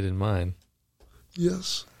glad he did in mine.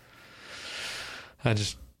 Yes. I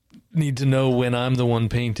just need to know when I'm the one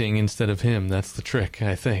painting instead of him. That's the trick,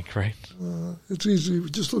 I think, right? It's easy.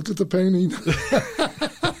 Just look at the painting.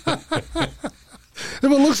 If it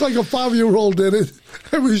looks like a 5-year-old did it,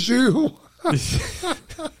 it was you.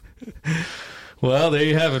 Well, there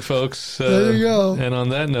you have it, folks. There you go. And on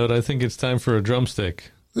that note, I think it's time for a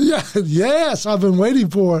drumstick. Yeah, yes, I've been waiting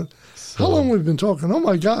for it. So, how long have we been talking? Oh,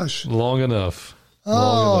 my gosh. Long enough.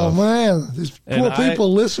 Man. These poor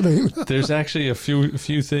people listening. There's actually a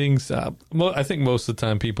few things. I think most of the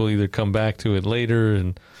time people either come back to it later,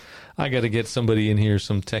 and I got to get somebody in here,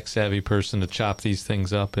 some tech-savvy person, to chop these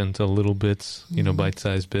things up into little bits,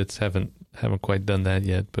 bite-sized bits. Haven't quite done that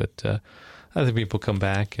yet, but I think people come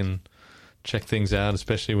back and check things out,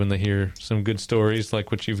 especially when they hear some good stories like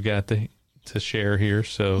what you've got to share here.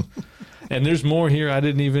 So, and there's more here I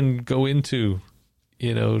didn't even go into,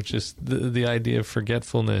 just the idea of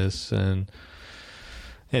forgetfulness. And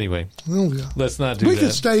anyway, let's not do that. We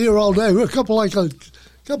could stay here all day. We're a couple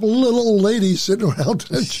little old ladies sitting around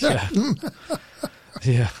chatting.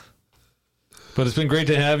 Yeah. But it's been great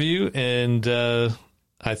to have you, and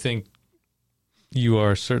I think you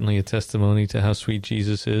are certainly a testimony to how sweet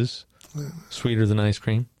Jesus is. Sweeter than ice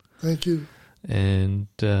cream. Thank you. And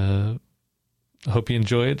I hope you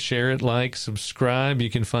enjoy it. Share it, like, subscribe. You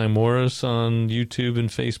can find Morris on YouTube and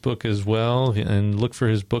Facebook as well. And look for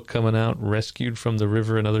his book coming out, Rescued from the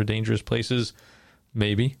River and Other Dangerous Places.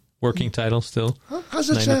 Maybe. Working title still. How's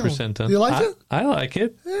it 90% sound? Done. Do you like it? I like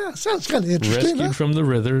it. Yeah, sounds kind of interesting. Rescued from the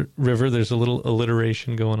river. There's a little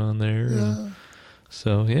alliteration going on there. Yeah. And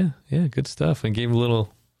so, yeah, good stuff. And gave a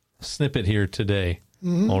little snippet here today.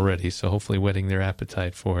 Already, so hopefully whetting their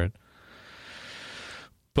appetite for it.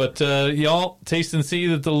 But y'all, taste and see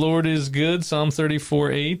that the Lord is good. Psalm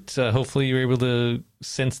 34:8. Hopefully you're able to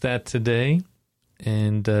sense that today.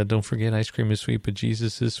 And don't forget, ice cream is sweet, but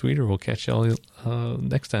Jesus is sweeter. We'll catch y'all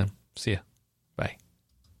next time. See ya.